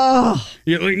finish it.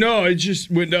 You're like, no, it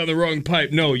just went down the wrong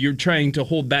pipe. No, you're trying to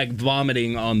hold back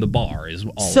vomiting on the bar. Is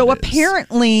all. So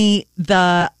apparently,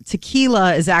 the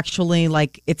tequila is actually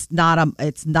like it's not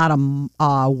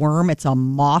a worm. It's a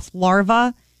moth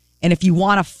larva, and if you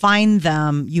want to find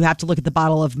them, you have to look at the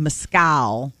bottle of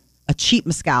mezcal, a cheap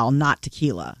mezcal, not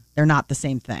tequila. They're not the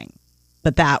same thing.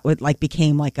 But that would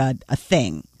became like a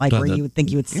thing, where you would think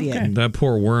you would see it. That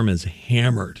poor worm is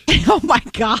hammered. Oh my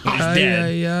God.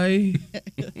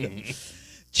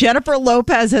 Jennifer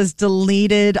Lopez has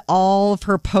deleted all of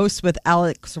her posts with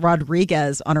Alex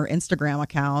Rodriguez on her Instagram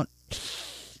account.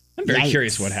 I'm very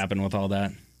curious what happened with all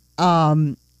that.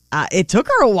 It took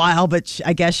her a while, but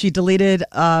I guess she deleted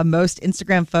most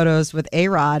Instagram photos with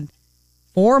A-Rod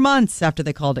 4 months after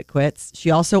they called it quits.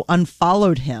 She also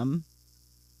unfollowed him,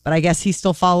 but I guess he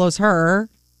still follows her,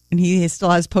 and he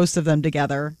still has posts of them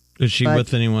together. Is she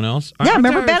with anyone else? Yeah,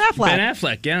 remember Ben Affleck? Ben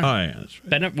Affleck, yeah. Oh, yeah, that's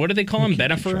right. What do they call him?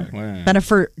 Bennifer?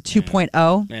 Bennifer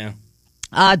 2.0.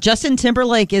 Yeah. Justin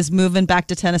Timberlake is moving back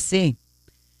to Tennessee.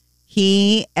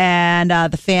 He and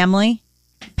the family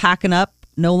packing up.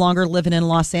 No longer living in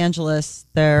Los Angeles.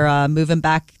 They're moving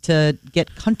back to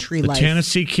get country life. The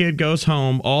Tennessee kid goes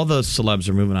home. All the celebs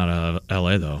are moving out of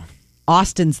L.A., though.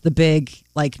 Austin's the big,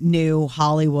 new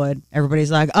Hollywood.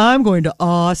 Everybody's like, I'm going to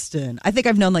Austin. I think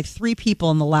I've known 3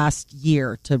 people in the last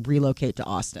year to relocate to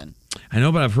Austin. I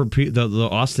know, but I've heard the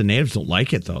Austin natives don't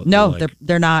like it, though. No,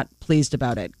 they're not pleased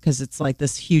about it because it's like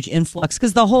this huge influx.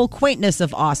 Because the whole quaintness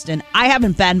of Austin, I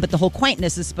haven't been, but the whole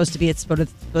quaintness is supposed to be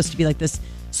like this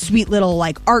sweet little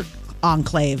art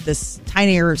enclave, this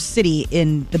tinier city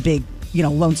in the big,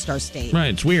 Lone Star State.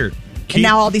 Right, it's weird. And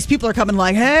now all these people are coming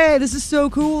hey, this is so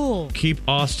cool. Keep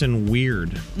Austin weird.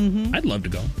 Mm-hmm. I'd love to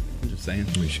go. I'm just saying.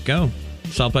 We should go.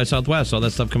 South by Southwest, all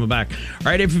that stuff coming back. All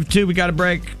right, 8:52, we got a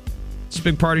break. It's a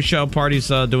big party show. Party's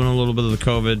doing a little bit of the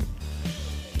COVID.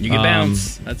 You can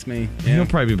bounce. That's me. Yeah. He'll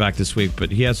probably be back this week,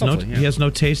 but he has he has no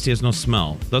taste. He has no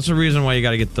smell. That's the reason why you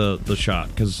got to get the shot,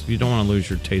 because you don't want to lose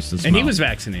your taste and smell. And he was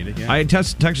vaccinated. Yeah. I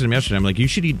texted him yesterday. I'm like, you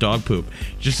should eat dog poop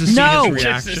just to see his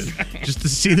reaction. Just to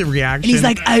see the reaction. And he's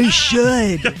like, I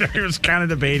should. He was kind of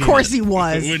debating. Of course he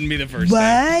was. It wouldn't be the first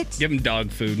time. Give him dog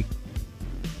food.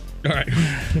 All right.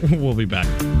 We'll be back.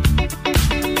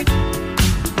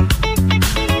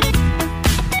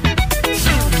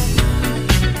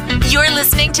 You're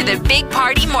listening to the Big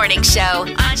Party Morning Show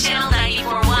on Channel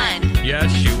 94.1.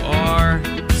 Yes, you are.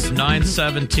 It's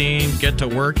 9:17. Get to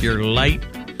work. You're late.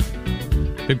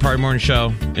 Big Party Morning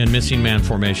Show in Missing Man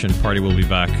formation. Party will be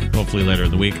back hopefully later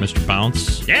in the week. Mr.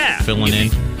 Bounce. Yeah. Filling in,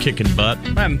 kicking butt.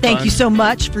 Thank you so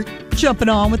much for jumping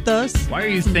on with us. Why are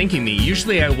you thanking me?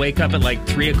 Usually I wake up at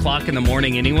 3 o'clock in the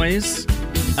morning anyways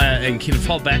and can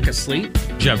fall back asleep.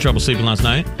 Did you have trouble sleeping last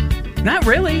night? Not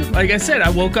really. Like I said, I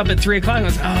woke up at 3 o'clock and I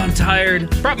was, I'm tired.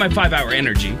 Brought my 5-hour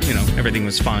energy. Everything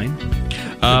was fine.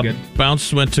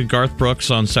 Bounce went to Garth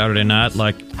Brooks on Saturday night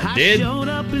like I did.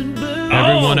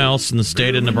 Everyone else in the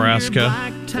state of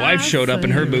Nebraska. Wife showed up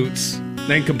in her boots.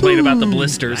 Then complained about the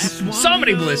blisters. So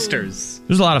many blisters.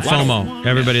 There's a lot of FOMO.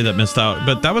 Everybody that missed out.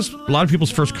 But that was a lot of people's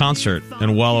first concert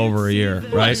in well over a year,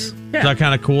 right? Yeah. Is that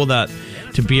kind of cool that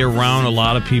to be around a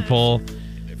lot of people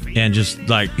and just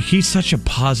he's such a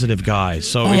positive guy.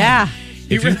 So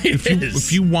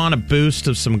if you want a boost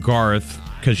of some Garth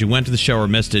because you went to the show or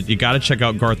missed it, you got to check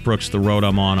out Garth Brooks' The Road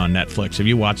I'm On Netflix. Have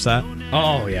you watched that?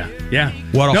 Oh, yeah. Yeah.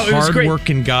 What a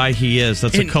hard-working guy he is.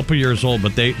 That's a couple years old,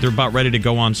 but they're about ready to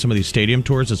go on some of these stadium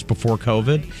tours. It's before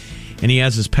COVID. And he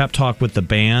has his pep talk with the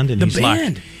band. And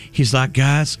he's like,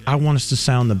 guys, I want us to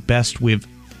sound the best we've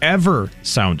ever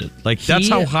sounded. That's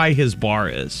how high his bar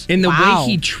is. And the way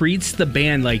he treats the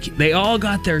band, they all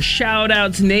got their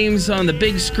shout-outs, names on the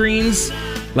big screens.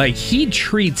 He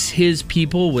treats his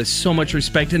people with so much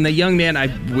respect. And the young man, I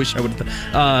wish I would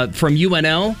have from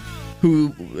UNL, who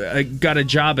got a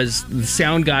job as the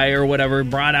sound guy or whatever,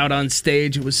 brought out on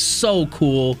stage. It was so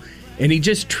cool. And he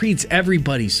just treats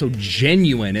everybody so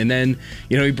genuine. And then,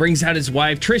 he brings out his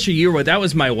wife, Trisha Yearwood. That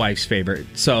was my wife's favorite.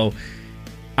 So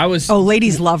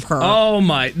ladies love her. Oh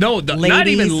my, no, not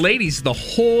even ladies. The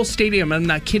whole stadium. I'm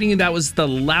not kidding you. That was the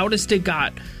loudest it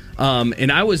got.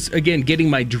 And I was again getting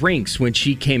my drinks when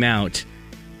she came out,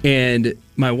 and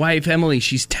my wife Emily,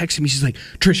 she's texting me. She's like,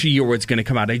 "Trisha Yearwood's going to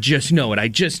come out. I just know it.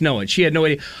 She had no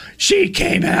idea. She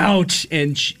came out,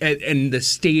 and the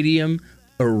stadium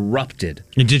erupted.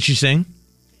 And did she sing?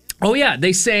 Oh, yeah.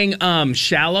 They sang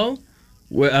Shallow,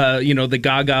 the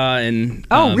Gaga and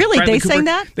really? Bradley They Cooper. sang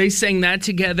that? They sang that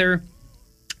together.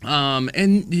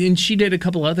 And she did a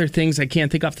couple other things I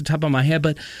can't think off the top of my head.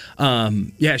 But,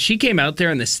 she came out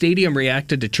there and the stadium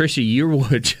reacted to Trisha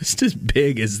Yearwood just as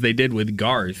big as they did with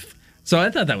Garth. So I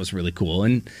thought that was really cool.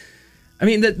 And, I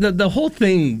mean, the whole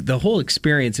thing, the whole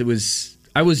experience,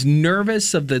 I was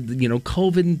nervous of the,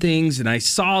 COVID and things, and I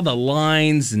saw the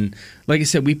lines, and like I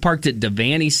said, we parked at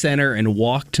Devaney Center and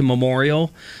walked to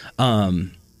Memorial.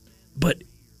 But,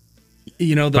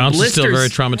 the Bounce blisters... is still very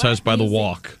traumatized by the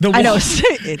walk. I know,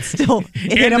 it still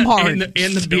hit him hard.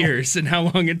 And the beers, and how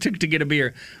long it took to get a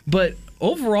beer. But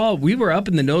overall, we were up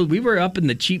in the nose. We were up in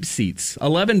the cheap seats.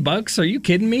 $11? Are you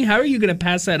kidding me? How are you going to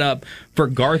pass that up for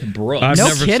Garth Brooks?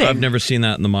 I've never seen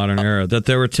that in the modern era. That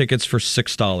there were tickets for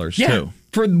 $6 too.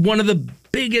 For one of the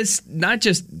biggest, not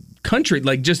just country,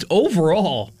 like just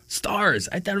overall stars.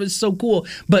 I thought it was so cool.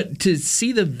 But to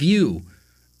see the view,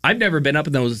 I've never been up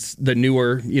in the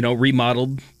newer,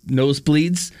 remodeled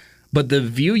nosebleeds. But the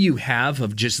view you have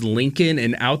of just Lincoln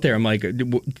and out there, I'm like,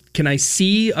 can I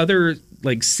see other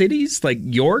cities like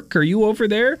York? Are you over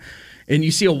there? And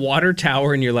you see a water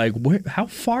tower and you're like, how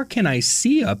far can I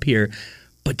see up here?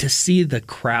 But to see the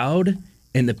crowd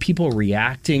and the people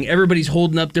reacting, everybody's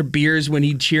holding up their beers when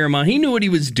he'd cheer them on. He knew what he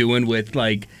was doing with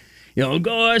go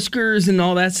Huskers and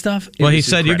all that stuff. Well, he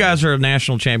said, you guys are a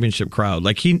national championship crowd.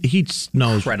 Like he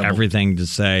knows everything to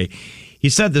say. He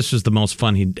said this was the most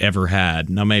fun he'd ever had.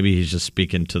 Now, maybe he's just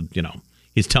speaking to,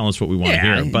 he's telling us what we want to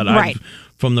hear. But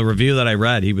from the review that I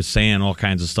read, he was saying all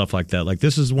kinds of stuff like that. Like,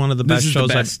 this is one of the best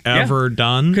shows I've ever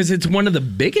done. Because it's one of the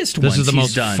biggest ones This is the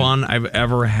most done. fun I've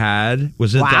ever had.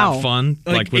 Was it that fun?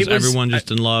 Was everyone just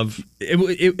in love?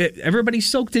 Everybody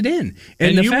soaked it in.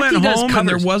 And the you fact went he does home and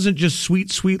there covers- wasn't just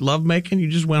sweet, sweet lovemaking. You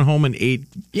just went home and ate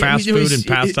fast food and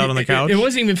passed out on the couch? It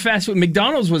wasn't even fast food.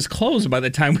 McDonald's was closed by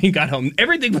the time we got home.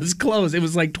 Everything was closed. It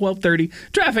was like 12:30.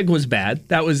 Traffic was bad.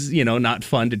 That was, not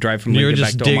fun to drive from You were Lincoln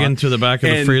just back to Omaha. digging to the back of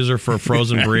the freezer for a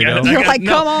frozen burrito. You're like,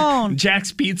 come on.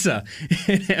 Jack's Pizza.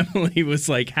 And Emily was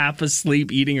like half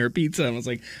asleep eating her pizza. And I was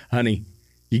like, honey,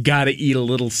 you got to eat a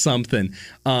little something.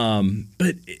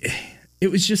 But it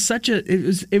was just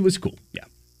it was cool. Yeah.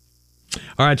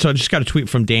 All right, so I just got a tweet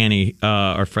from Danny,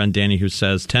 our friend Danny, who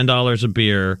says $10 a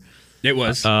beer. It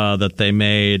was that they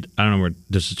made. I don't know where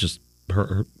this is. Just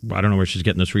her. I don't know where she's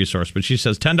getting this resource, but she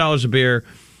says $10 a beer.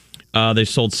 They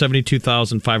sold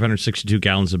 72,562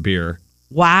 gallons of beer.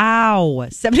 Wow,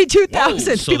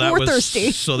 72,000. So People were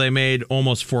thirsty. So they made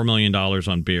almost $4 million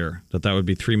on beer. That would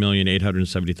be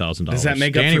 $3,870,000. Does that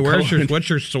make Danny, up for what's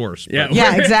your source?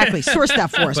 Yeah, exactly. Source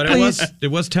that for us, but please. It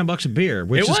was $10 a beer,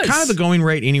 which is kind of the going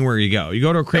rate anywhere you go. You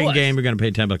go to a Creighton game, you're going to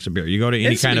pay $10 a beer. You go to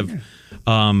any kind of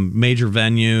major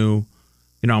venue.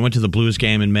 I went to the Blues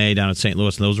game in May down at St.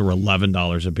 Louis, and those were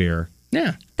 $11 a beer.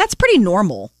 Yeah, that's pretty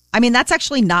normal. I mean, that's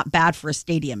actually not bad for a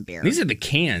stadium beer. These are the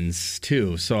cans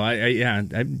too, so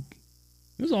it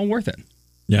was all worth it.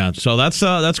 Yeah, so that's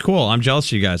cool. I'm jealous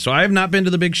of you guys. So I have not been to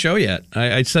the big show yet.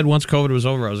 I said once COVID was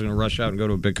over, I was going to rush out and go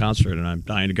to a big concert, and I'm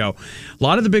dying to go. A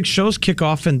lot of the big shows kick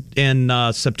off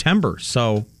in September,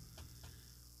 so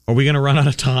are we going to run out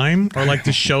of time? Or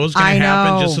the show's going to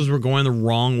happen just as we're going the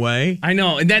wrong way? I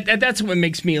know, and that's what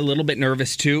makes me a little bit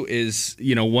nervous too, is,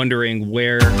 wondering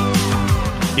where...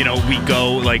 we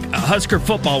go, like Husker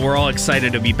football, we're all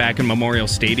excited to be back in Memorial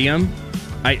Stadium.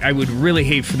 I would really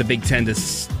hate for the Big Ten to,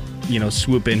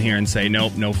 swoop in here and say,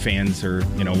 nope, no fans or,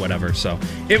 whatever. So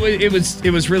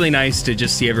it was really nice to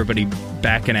just see everybody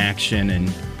back in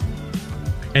action.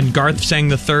 And Garth sang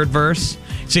the third verse.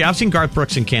 See, I've seen Garth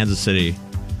Brooks in Kansas City.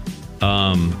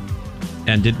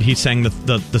 And he sang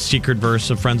the secret verse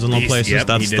of Friends in Low Places? Yep,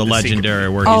 that's the legendary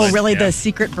where really? The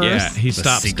secret verse? Yeah, he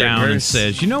stops down and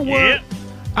says, you know what? Yep.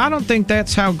 I don't think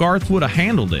that's how Garth would have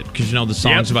handled it. Because, the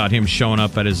song's about him showing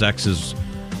up at his ex's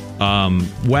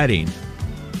wedding.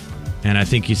 And I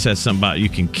think he says something about, you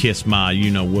can kiss my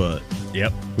you-know-what.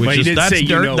 Yep.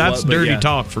 That's dirty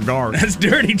talk for Garth. That's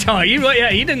dirty talk. He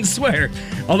didn't swear.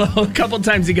 Although a couple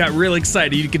times he got real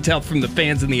excited. You could tell from the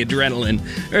fans and the adrenaline.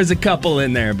 There's a couple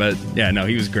in there. But, yeah, no,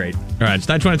 he was great. All right, it's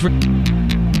 9:23.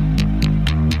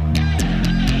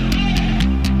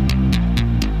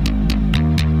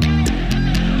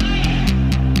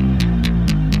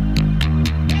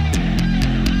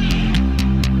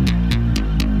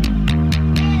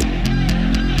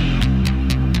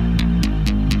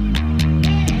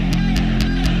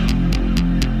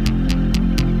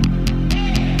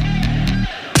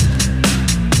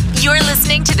 You're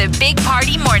listening to the Big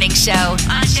Party Morning Show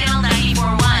on Channel 94.1.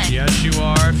 94.1. Yes, you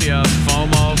are. If you have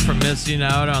FOMO for missing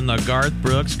out on the Garth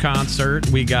Brooks concert,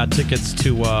 we got tickets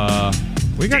to, we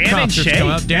got Dan concerts and Shay.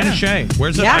 coming up. Dan and Shay.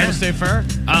 Where's it? Iowa State Fair?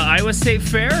 Iowa State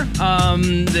Fair.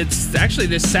 It's actually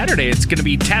this Saturday. It's going to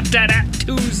be Tap That App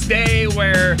Tuesday,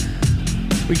 where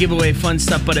we give away fun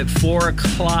stuff. But at 4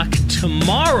 o'clock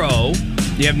tomorrow,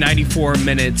 you have 94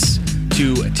 minutes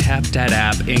to tap that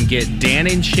app and get Dan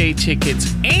and Shay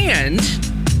tickets and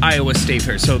Iowa State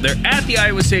Fair. So they're at the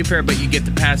Iowa State Fair, but you get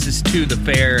the passes to the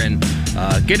fair and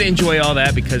get to enjoy all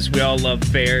that because we all love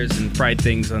fairs and fried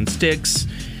things on sticks.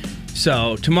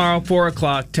 So tomorrow, 4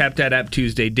 o'clock, Tap That App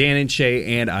Tuesday, Dan and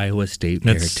Shay and Iowa State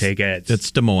Fair tickets.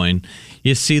 It's Des Moines.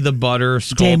 You see the butter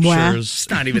sculptures. It's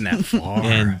not even that far.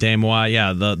 And Des Moines,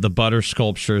 yeah, the butter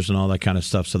sculptures and all that kind of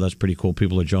stuff. So that's pretty cool.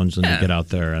 People are jonesing to get out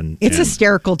there. And it's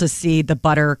hysterical to see the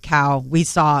butter cow. We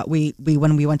saw, we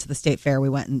when we went to the state fair, we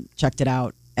went and checked it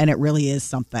out. And it really is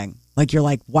something. Like, you're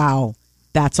like, wow,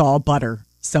 that's all butter.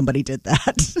 Somebody did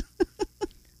that.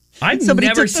 I've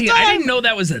never seen. I didn't know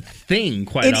that was a thing.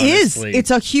 Quite honestly, it is. It's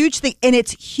a huge thing, and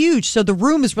it's huge. So the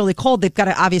room is really cold. They've got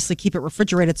to obviously keep it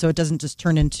refrigerated so it doesn't just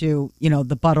turn into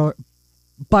the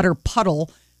butter puddle.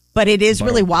 But it is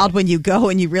really wild when you go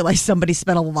and you realize somebody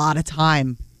spent a lot of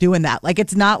time doing that. Like,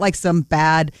 it's not like some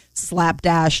bad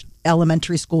slapdash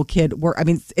elementary school kid.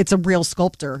 It's a real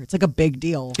sculptor. It's like a big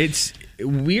deal. It's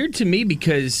weird to me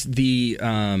because the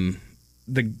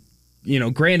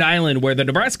Grand Island, where the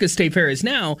Nebraska State Fair is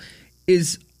now,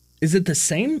 is it the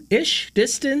same-ish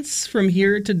distance from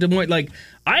here to Des Moines? Like,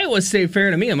 Iowa State Fair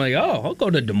to me, I'm like, oh, I'll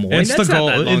go to Des Moines. It's That's the not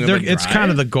gold. that long of a drive. It's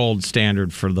kind of the gold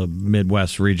standard for the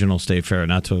Midwest Regional State Fair.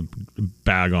 Not to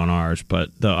bag on ours, but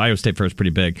the Iowa State Fair is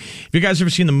pretty big. Have you guys ever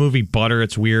seen the movie Butter?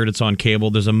 It's weird. It's on cable.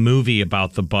 There's a movie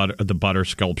about the butter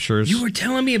sculptures. You were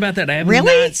telling me about that. I have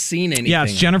not seen anything. Yeah,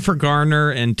 it's Jennifer Garner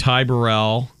and Ty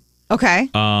Burrell. Okay.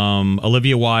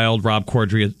 Olivia Wilde, Rob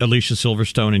Corddry, Alicia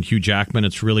Silverstone, and Hugh Jackman.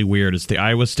 It's really weird. It's the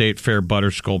Iowa State Fair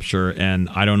butter sculpture, and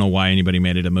I don't know why anybody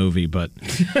made it a movie, but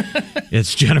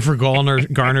it's Jennifer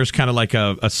Garner's kind of like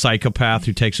a psychopath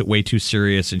who takes it way too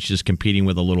serious, and she's competing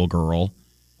with a little girl.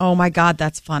 Oh my God,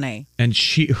 that's funny. And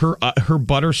her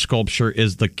butter sculpture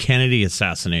is the Kennedy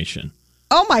assassination.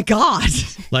 Oh my God.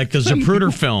 Like the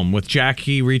Zapruder film with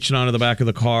Jackie reaching onto the back of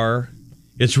the car.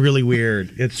 It's really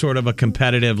weird. It's sort of a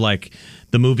competitive, like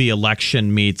the movie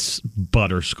Election meets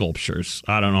butter sculptures.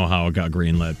 I don't know how it got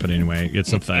greenlit, but anyway,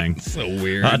 it's a thing. So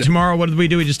weird. Tomorrow, what did we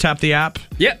do? We just tapped the app?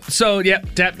 Yep. So,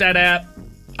 tap that app.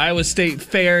 Iowa State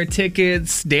Fair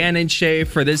tickets, Dan and Shay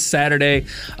for this Saturday.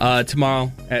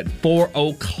 Tomorrow at 4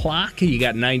 o'clock. You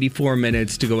got 94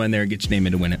 minutes to go in there and get your name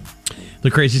in to win it. The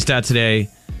crazy stat today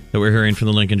that we're hearing from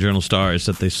the Lincoln Journal-Star is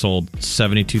that they sold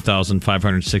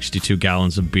 72,562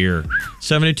 gallons of beer.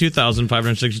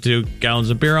 72,562 gallons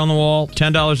of beer on the wall.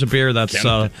 $10 a beer. That's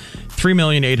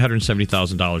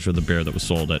 $3,870,000 worth of beer that was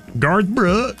sold at Garth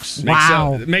Brooks.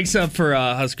 Wow. Makes up for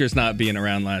Huskers not being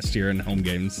around last year in home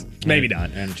games. Maybe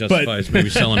not. And justifies maybe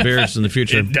selling beers in the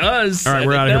future. It does. All right,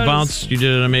 we're out of here. Bounce. You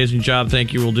did an amazing job.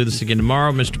 Thank you. We'll do this again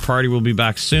tomorrow. Mr. Party will be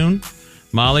back soon.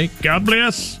 Molly, God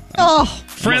bless. Oh,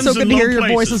 friends so good in to low hear your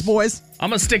places. voices, boys. I'm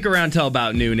going to stick around till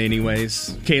about noon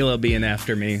anyways. Kayla being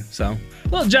after me. So, a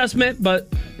little adjustment, but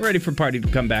we're ready for Party to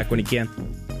come back when he can.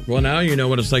 Well, now you know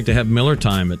what it's like to have Miller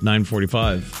time at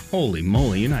 9:45. Holy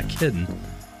moly, you're not kidding.